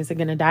part of me, is it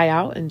going to die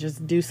out and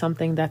just do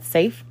something that's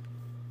safe?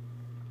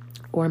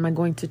 Or am I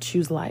going to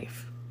choose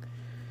life?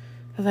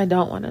 Because I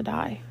don't want to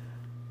die.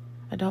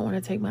 I don't want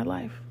to take my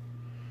life.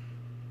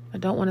 I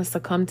don't want to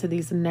succumb to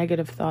these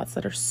negative thoughts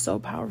that are so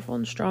powerful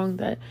and strong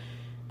that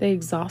they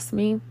exhaust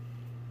me.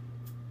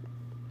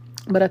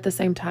 But at the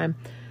same time,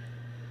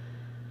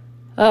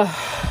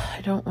 I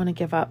don't want to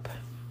give up.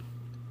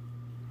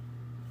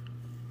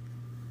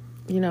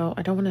 You know,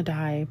 I don't want to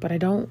die, but I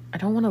don't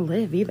want to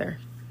live either.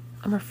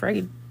 I'm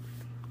afraid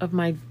of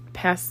my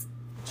past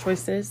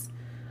choices,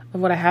 of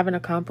what I haven't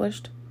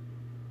accomplished,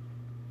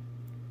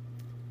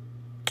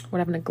 what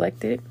I've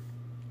neglected,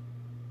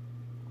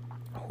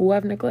 who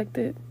I've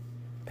neglected,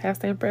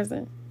 past and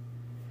present.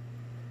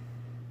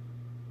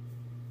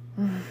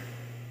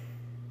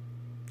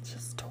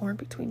 Just torn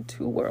between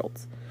two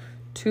worlds,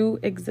 two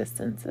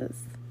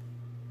existences.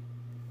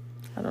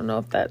 I don't know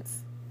if that's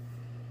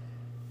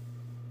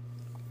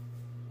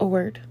a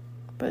word,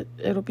 but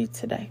it'll be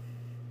today.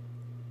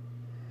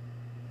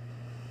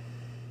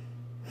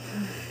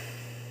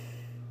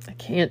 I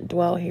can't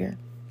dwell here.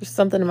 There's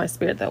something in my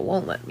spirit that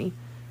won't let me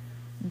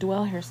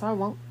dwell here, so I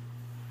won't.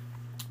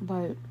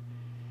 But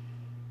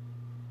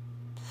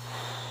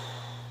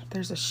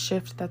there's a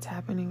shift that's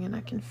happening, and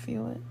I can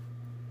feel it.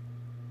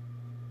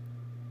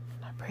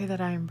 I pray that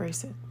I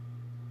embrace it.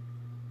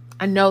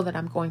 I know that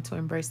I'm going to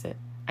embrace it.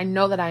 I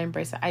know that I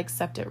embrace it. I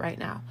accept it right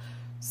now.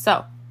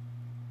 So,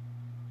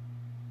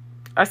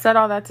 I said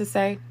all that to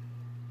say,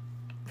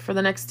 for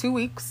the next 2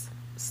 weeks,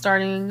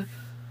 starting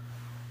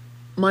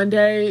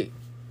Monday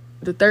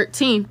the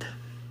 13th,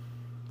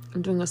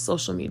 I'm doing a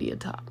social media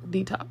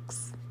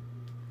detox.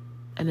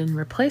 And in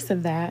replace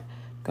of that,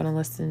 I'm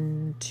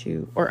going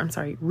to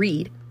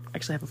read.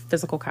 Actually, I have a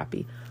physical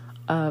copy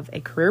of a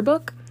career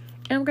book.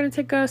 And I'm going to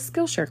take a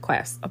Skillshare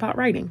class about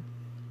writing.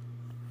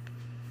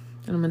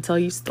 And I'm going to tell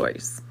you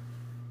stories.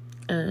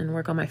 And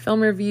work on my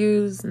film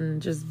reviews.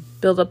 And just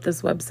build up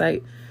this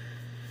website.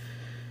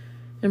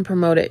 And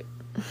promote it.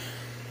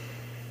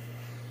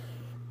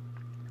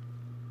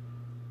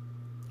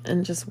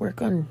 And just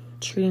work on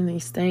treating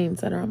these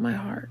stains that are on my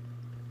heart.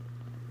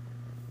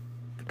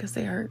 Because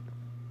they hurt.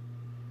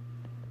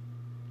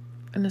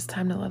 And it's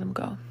time to let them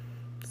go.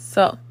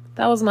 So,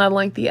 that was my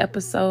lengthy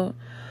episode.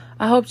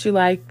 I hope you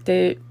liked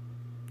it.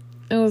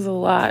 It was a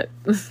lot.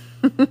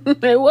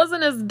 It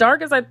wasn't as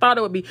dark as I thought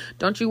it would be.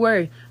 Don't you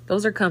worry.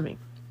 Those are coming.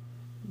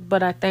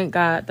 But I thank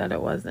God that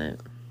it wasn't.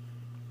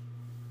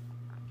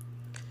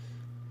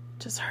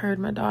 Just heard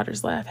my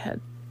daughter's laugh.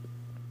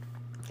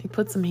 He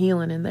put some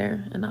healing in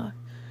there. And I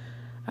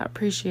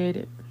appreciate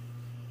it.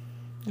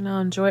 And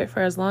I'll enjoy it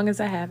for as long as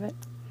I have it.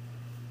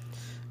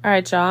 All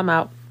right, y'all. I'm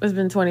out. It's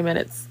been 20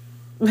 minutes.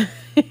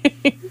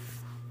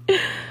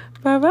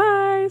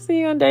 Bye-bye.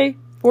 See you on day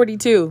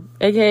 42,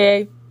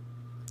 aka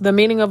the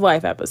meaning of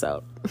life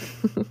episode.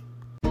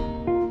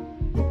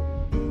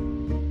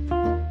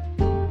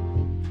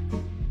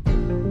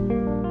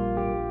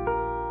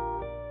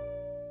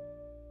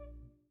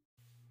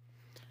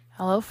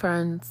 Hello,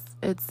 friends.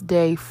 It's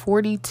day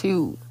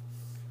 42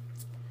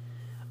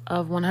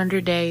 of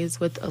 100 Days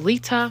with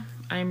Aleta.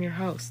 I am your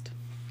host.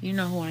 You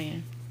know who I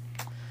am.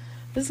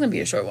 This is going to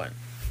be a short one.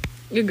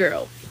 Your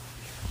girl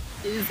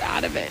is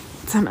out of it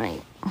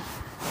tonight.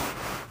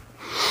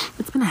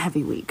 It's been a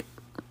heavy week.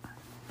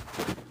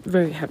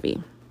 Very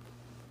heavy.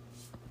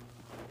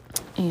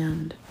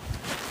 And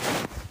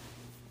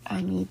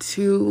I need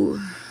to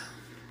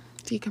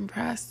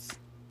decompress.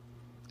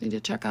 I need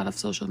to check out of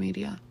social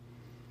media.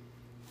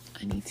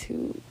 I need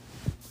to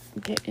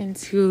get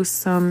into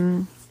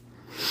some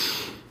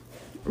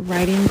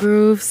writing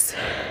grooves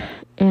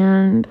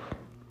and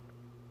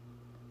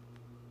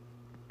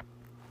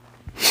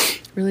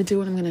really do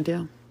what I'm going to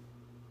do.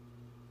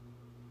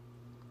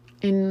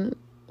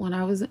 When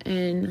I was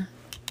in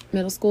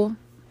middle school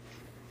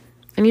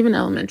and even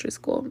elementary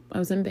school, I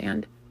was in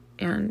band,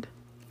 and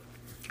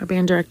our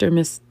band director,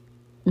 Miss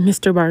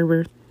Mr.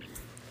 Barber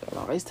would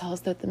always tell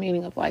us that the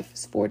meaning of life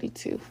is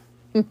 42.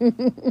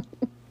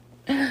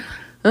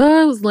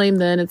 Oh, it was lame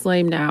then. It's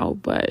lame now,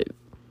 but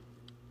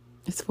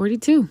it's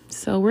 42.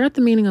 So we're at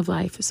the meaning of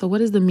life. So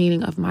what is the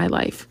meaning of my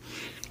life?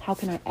 How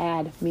can I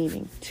add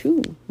meaning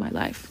to my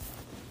life?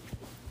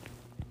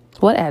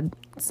 What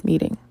adds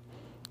meaning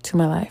to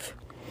my life?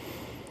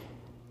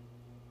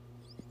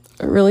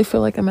 I really feel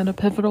like I'm at a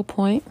pivotal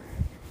point.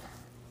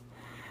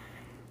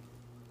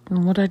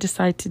 And what I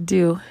decide to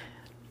do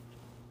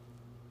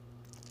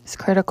is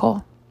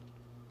critical.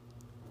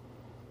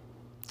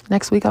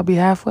 Next week I'll be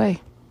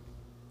halfway.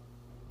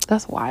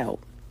 That's wild.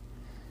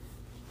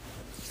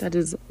 That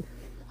is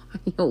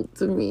wild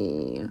to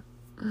me.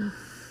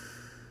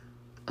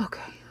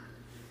 Okay.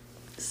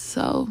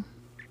 So,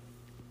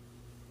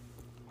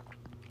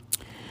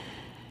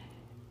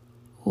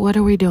 what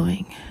are we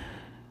doing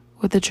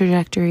with the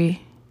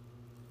trajectory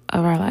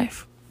of our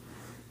life?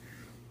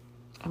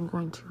 I'm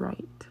going to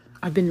write.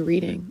 I've been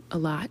reading a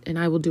lot, and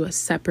I will do a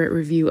separate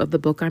review of the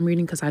book I'm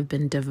reading because I've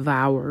been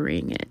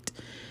devouring it.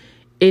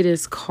 It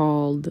is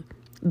called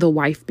The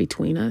Wife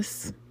Between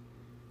Us.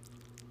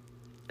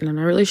 And I'm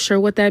not really sure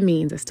what that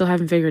means. I still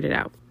haven't figured it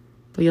out.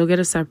 But you'll get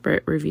a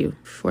separate review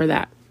for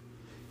that.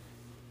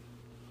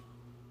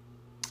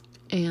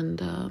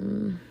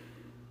 And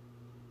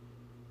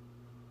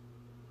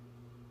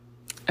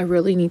I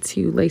really need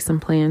to lay some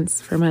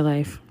plans for my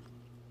life.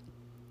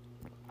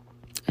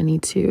 I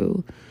need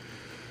to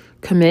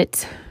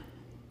commit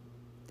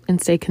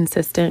and stay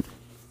consistent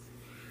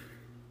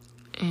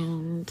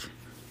and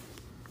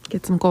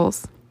get some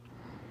goals.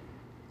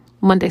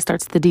 Monday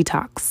starts the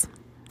detox.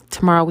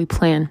 Tomorrow we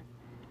plan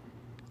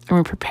and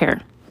we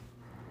prepare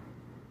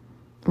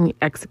and we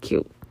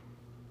execute.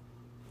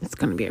 It's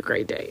going to be a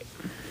great day.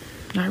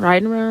 Not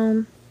riding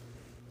around.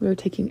 We're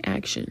taking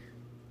action.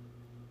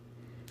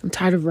 I'm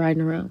tired of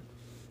riding around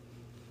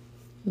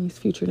in these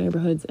future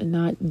neighborhoods and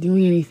not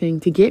doing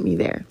anything to get me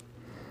there.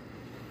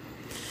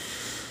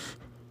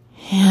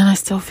 And I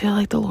still feel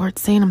like the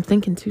Lord's saying I'm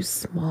thinking too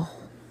small.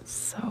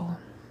 So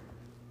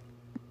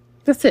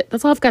that's it.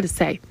 That's all I've got to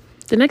say.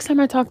 The next time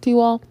I talk to you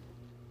all,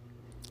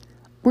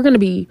 we're going to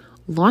be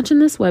launching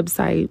this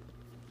website.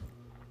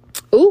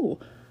 Ooh,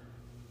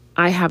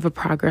 I have a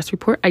progress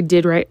report. I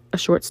did write a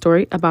short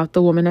story about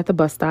the woman at the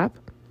bus stop.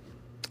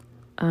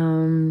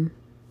 I'm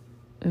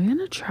going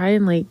to try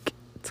and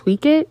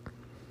tweak it.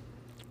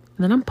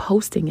 And then I'm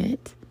posting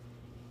it.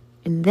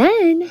 And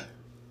then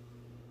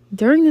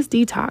during this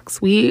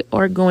detox, we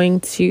are going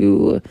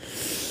to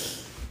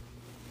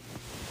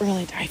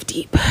really dive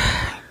deep.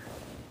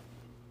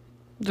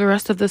 The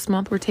rest of this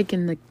month, we're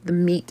taking the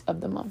meat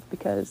of the month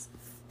because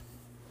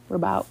we're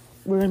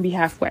going to be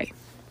halfway.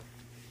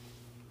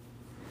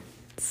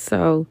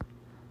 So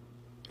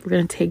we're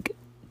going to take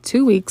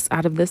 2 weeks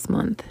out of this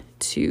month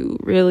to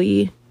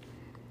really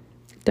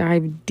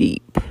dive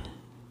deep.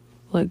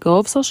 Let go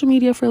of social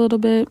media for a little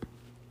bit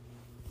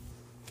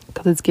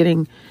because it's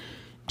getting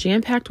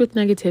jam-packed with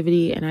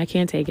negativity and I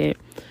can't take it.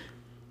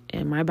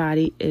 And my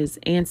body is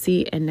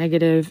antsy and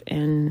negative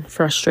and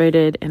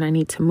frustrated and I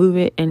need to move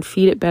it and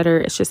feed it better.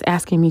 It's just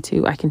asking me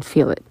to. I can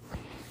feel it.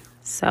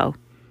 So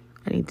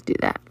I need to do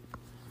that.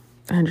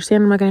 I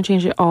understand I'm not going to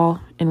change it all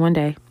in one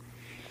day,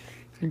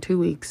 in 2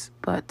 weeks,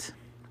 but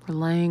we're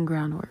laying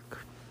groundwork.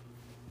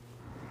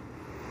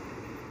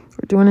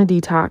 We're doing a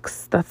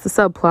detox. That's the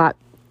subplot.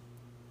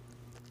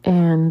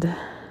 And,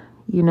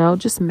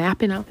 just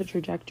mapping out the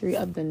trajectory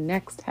of the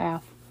next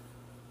half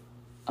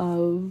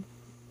of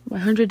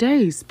 100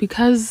 days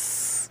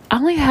because I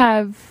only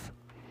have,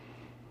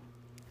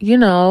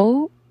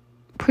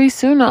 pretty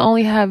soon I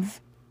only have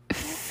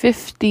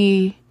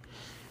 50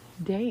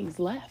 days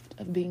left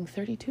of being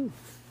 32.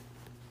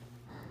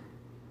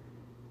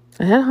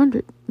 I had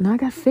 100. Now I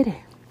got 50.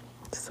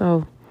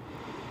 So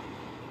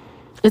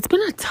it's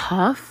been a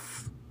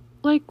tough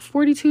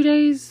 42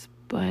 days,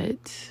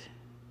 but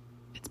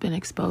it's been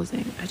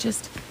exposing.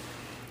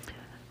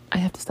 I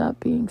have to stop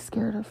being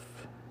scared of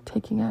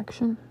taking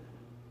action.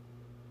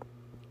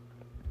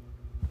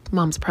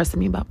 Mom's pressing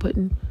me about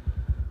putting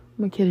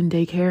my kid in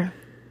daycare.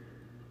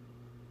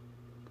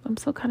 I'm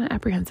still kind of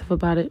apprehensive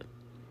about it.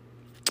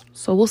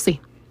 So we'll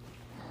see.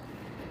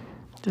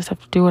 Just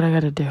have to do what I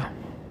gotta do. All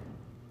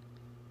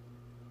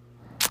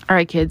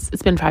right, kids,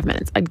 it's been 5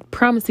 minutes. I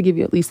promise to give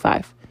you at least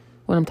 5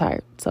 when I'm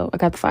tired. So I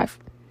got the 5.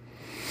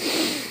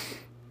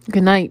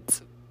 Good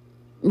night.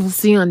 We'll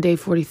see you on day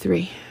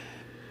 43.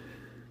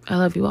 I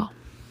love you all.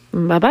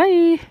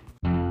 Bye-bye.